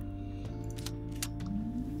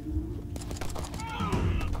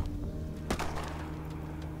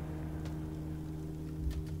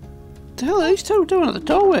 What the hell are these two doing at the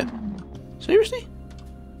doorway? Seriously?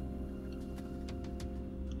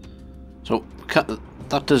 So,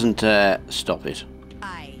 that doesn't stop it.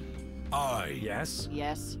 Aye. Aye. Yes.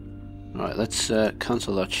 Yes. Alright, let's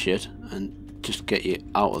cancel that shit and just get you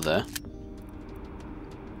out of there.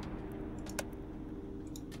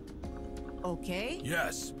 Okay.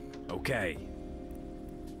 Yes. Okay.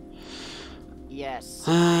 Yes.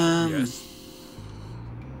 Yes.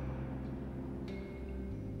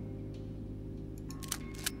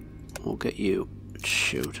 We'll get you.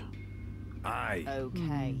 Shoot. Aye.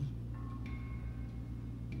 Okay.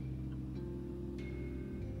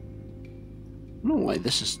 I don't know why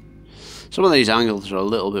this is... Some of these angles are a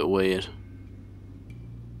little bit weird.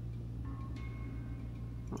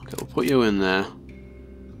 Okay, we'll put you in there.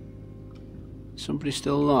 Somebody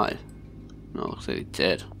still alive? No, looks like he's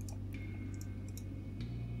dead.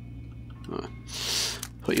 Alright.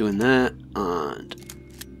 Put you in there and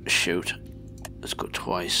shoot. Let's go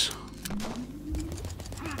twice.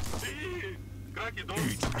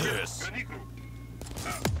 Eat this.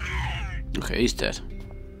 Okay, he's dead.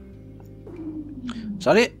 Is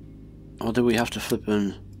that it? Or do we have to flip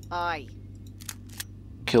and Aye.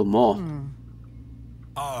 kill more?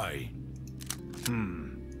 Aye.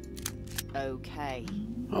 Okay.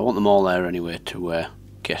 I want them all there anyway to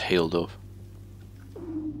get healed up.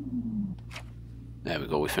 There we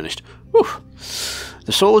go, we finished. Whew.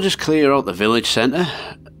 The soldiers clear out the village centre.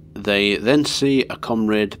 They then see a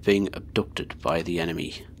comrade being abducted by the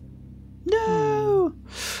enemy. No!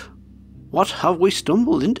 What have we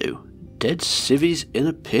stumbled into? Dead civvies in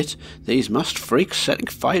a pit? These masked freaks setting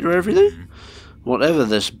fire to everything? Whatever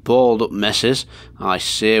this balled up mess is, I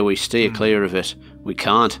say we steer clear of it. We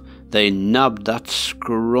can't. They nabbed that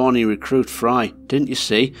scrawny recruit Fry. Didn't you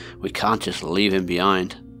see? We can't just leave him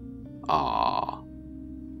behind. Ah.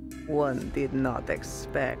 One did not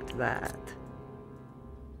expect that.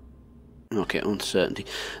 Okay, uncertainty.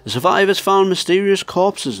 The survivors found mysterious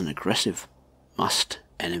corpses and aggressive masked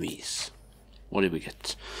enemies. What did we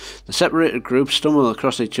get? The separated groups stumbled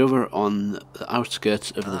across each other on the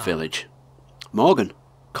outskirts of the village. Morgan,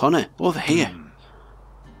 Connor, over here.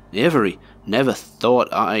 Avery, never thought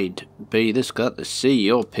I'd be this glad to see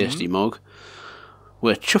your pasty mug.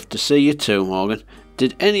 We're chuffed to see you too, Morgan.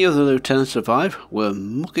 Did any other lieutenants survive? We're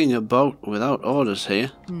mucking about without orders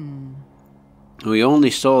here. We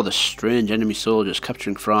only saw the strange enemy soldiers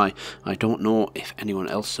capturing Fry. I don't know if anyone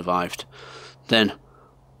else survived. Then,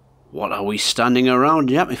 what are we standing around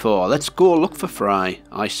yapping for? Let's go look for Fry.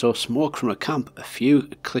 I saw smoke from a camp a few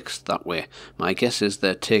clicks that way. My guess is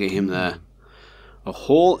they're taking him there. A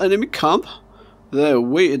whole enemy camp? Their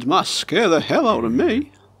weighted mass scare the hell out of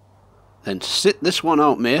me. Then sit this one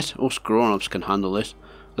out, mate. Us grown-ups can handle it.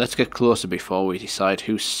 Let's get closer before we decide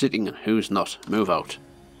who's sitting and who's not. Move out.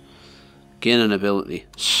 Gain an ability.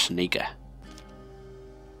 Sneaker.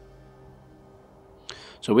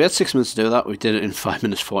 So we had 6 minutes to do that. We did it in 5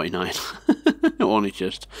 minutes 49. Only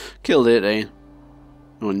just killed 18.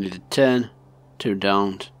 Only needed 10. 2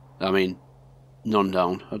 downed. I mean, none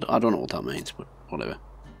downed. I don't know what that means, but whatever.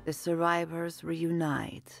 The survivors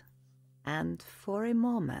reunite, and for a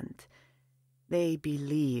moment, they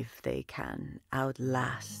believe they can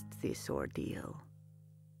outlast this ordeal.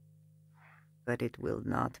 But it will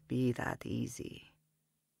not be that easy.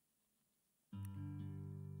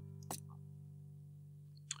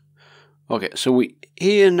 Okay, so we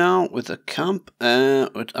here now with the camp. I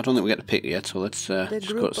don't think we get to pick it yet, so let's The just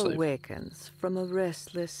go group to sleep. awakens from a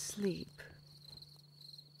restless sleep.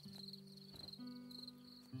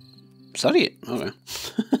 Is that it? Okay.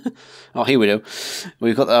 Oh, here we go.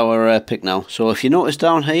 We've got our pick now. So if you notice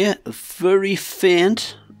down here, very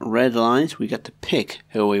faint red lines, we get to pick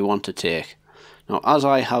who we want to take. Now, as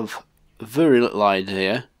I have very little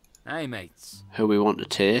idea Hey, mates. who we want to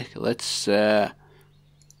take, let's... How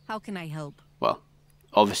can I help? well,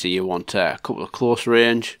 obviously you want a couple of close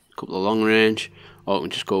range, a couple of long range, or you can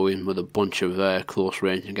just go in with a bunch of close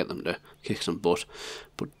range and get them to kick some butt.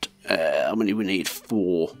 But how many we need?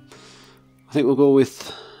 4. I think we'll go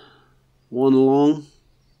with 1 long,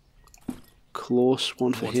 close,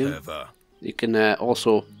 1 for him. Whatever. You can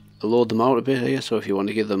also load them out a bit here, so if you want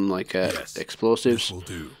to give them like Yes, explosives, this will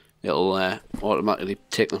do. it'll automatically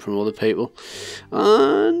take them from other people.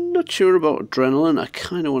 I'm not sure about adrenaline. I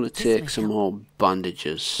kind of want to take some more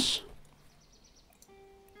bandages.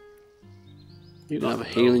 You can have a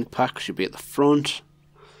healing pack, should be at the front.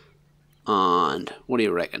 And what do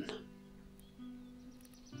you reckon?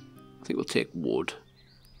 I think we'll take wood.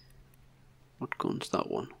 What gun's that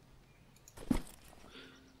one?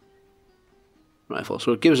 Rifle.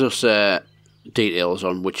 So it gives us details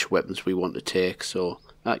on which weapons we want to take. So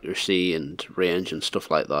accuracy and range and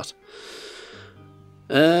stuff like that.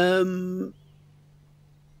 Does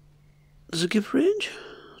it give range?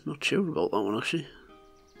 Not sure about that one actually.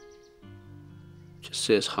 Just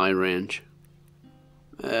says high range.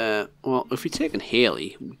 Well, if we're taking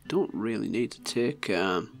Haley, we don't really need to take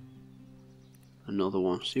another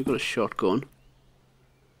one. So you've got a shotgun,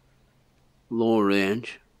 low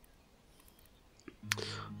range.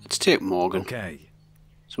 Let's take Morgan. Okay.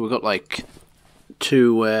 So we've got like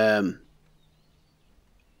 2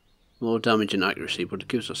 low damage and accuracy, but it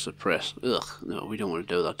gives us suppress. Ugh, no, we don't want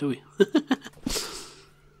to do that, do we?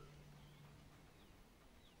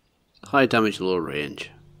 High damage, low range.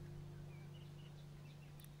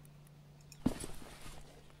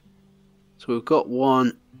 So we've got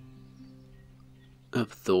 1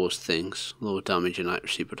 of those things, low damage and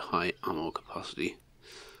accuracy but high ammo capacity.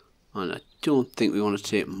 And I don't think we want to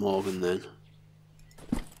take Morgan then.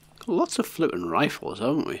 Got lots of flipping rifles,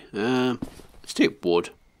 haven't we? Let's take wood.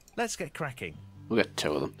 Let's get cracking. We'll get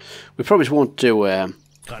 2 of them. We probably won't do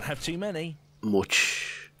Can't have too many.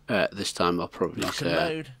 much this time. I'll probably Lock and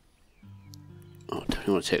load. oh,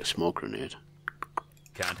 definitely want to take a smoke grenade.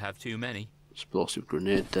 Can't have too many. Explosive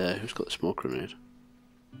grenade there. Who's got the smoke grenade?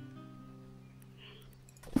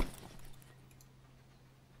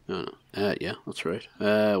 Oh, no. Yeah, that's right.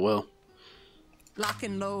 Well, Lock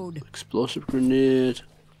and load. explosive grenade.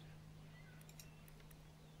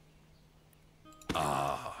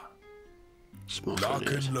 Smoke Lock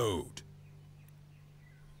grenade. and load.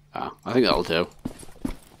 Ah, I think that'll do.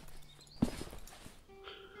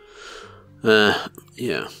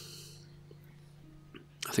 Yeah.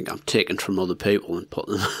 I think I'm taking from other people and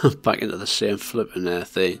putting them back into the same flipping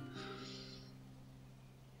thing.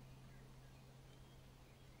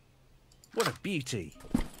 What a beauty.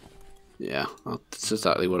 Yeah, that's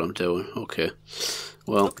exactly what I'm doing. Okay.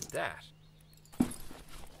 Well, Look at that.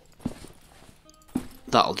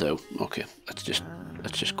 that'll do. Okay, let's just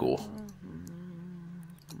go.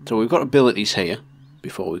 So we've got abilities here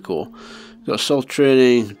before we go. We've got assault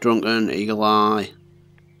training, drunken, eagle eye,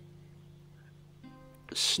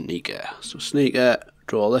 sneaker. So sneaker,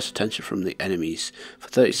 draw less attention from the enemies. For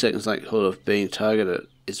 30 seconds, likelihood of being targeted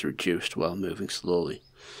is reduced while moving slowly.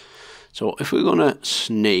 So if we're gonna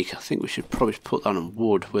sneak, I think we should probably put that on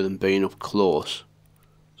wood with them being up close.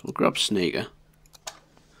 So we'll grab sneaker,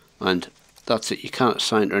 and that's it. You can't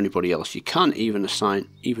assign to anybody else. You can even assign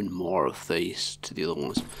even more of these to the other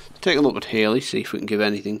ones. Take a look at Haley, see if we can give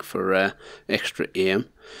anything for extra aim.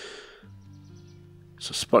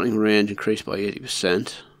 So spotting range increased by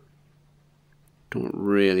 80%. Don't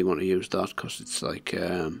really want to use that because it's like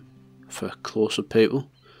for closer people.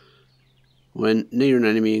 When near an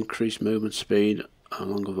enemy, increase movement speed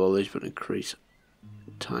and longer volleys, but increase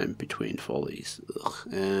time between volleys.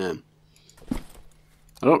 I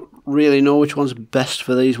don't really know which one's best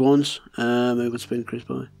for these ones. Movement speed increased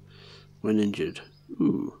by when injured.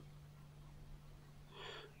 Ooh.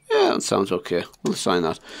 Yeah, that sounds okay. We'll assign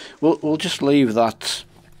that. We'll just leave that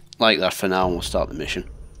like that for now, and we'll start the mission.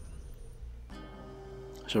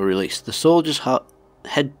 So release. The soldiers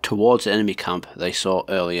head towards the enemy camp they saw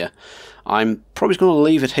earlier. I'm probably going to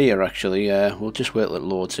leave it here actually. We'll just wait till it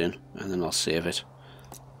loads in and then I'll save it.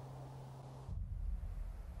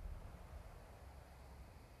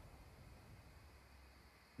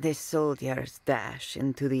 The soldiers dash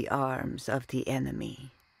into the arms of the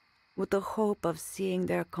enemy, with the hope of seeing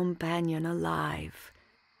their companion alive,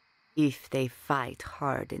 if they fight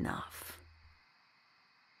hard enough.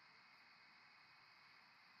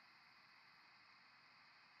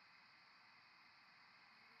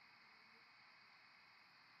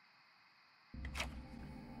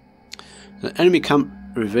 The enemy camp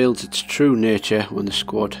reveals its true nature when the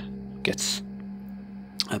squad gets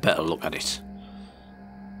a better look at it.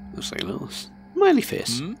 Looks like a little smiley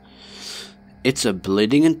face. It's a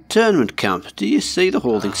bleeding internment camp. Do you see the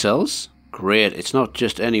holding cells? Great, it's not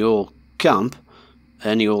just any old camp,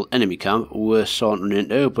 any old enemy camp we're sauntering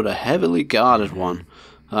into, but a heavily guarded one.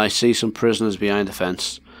 I see some prisoners behind the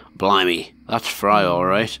fence. Blimey, that's Fry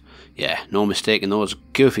alright. Yeah, no mistaking those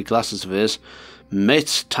goofy glasses of his.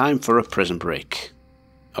 Mates, time for a prison break.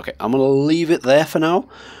 Okay, I'm going to leave it there for now.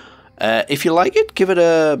 If you like it, give it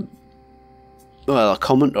a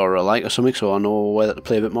comment or a like or something so I know whether to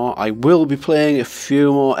play a bit more. I will be playing a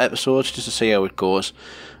few more episodes just to see how it goes.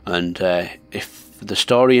 And if the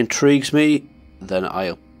story intrigues me, then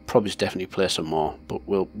I'll probably definitely play some more. But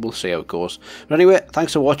we'll see how it goes. But anyway,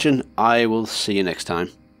 thanks for watching. I will see you next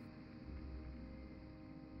time.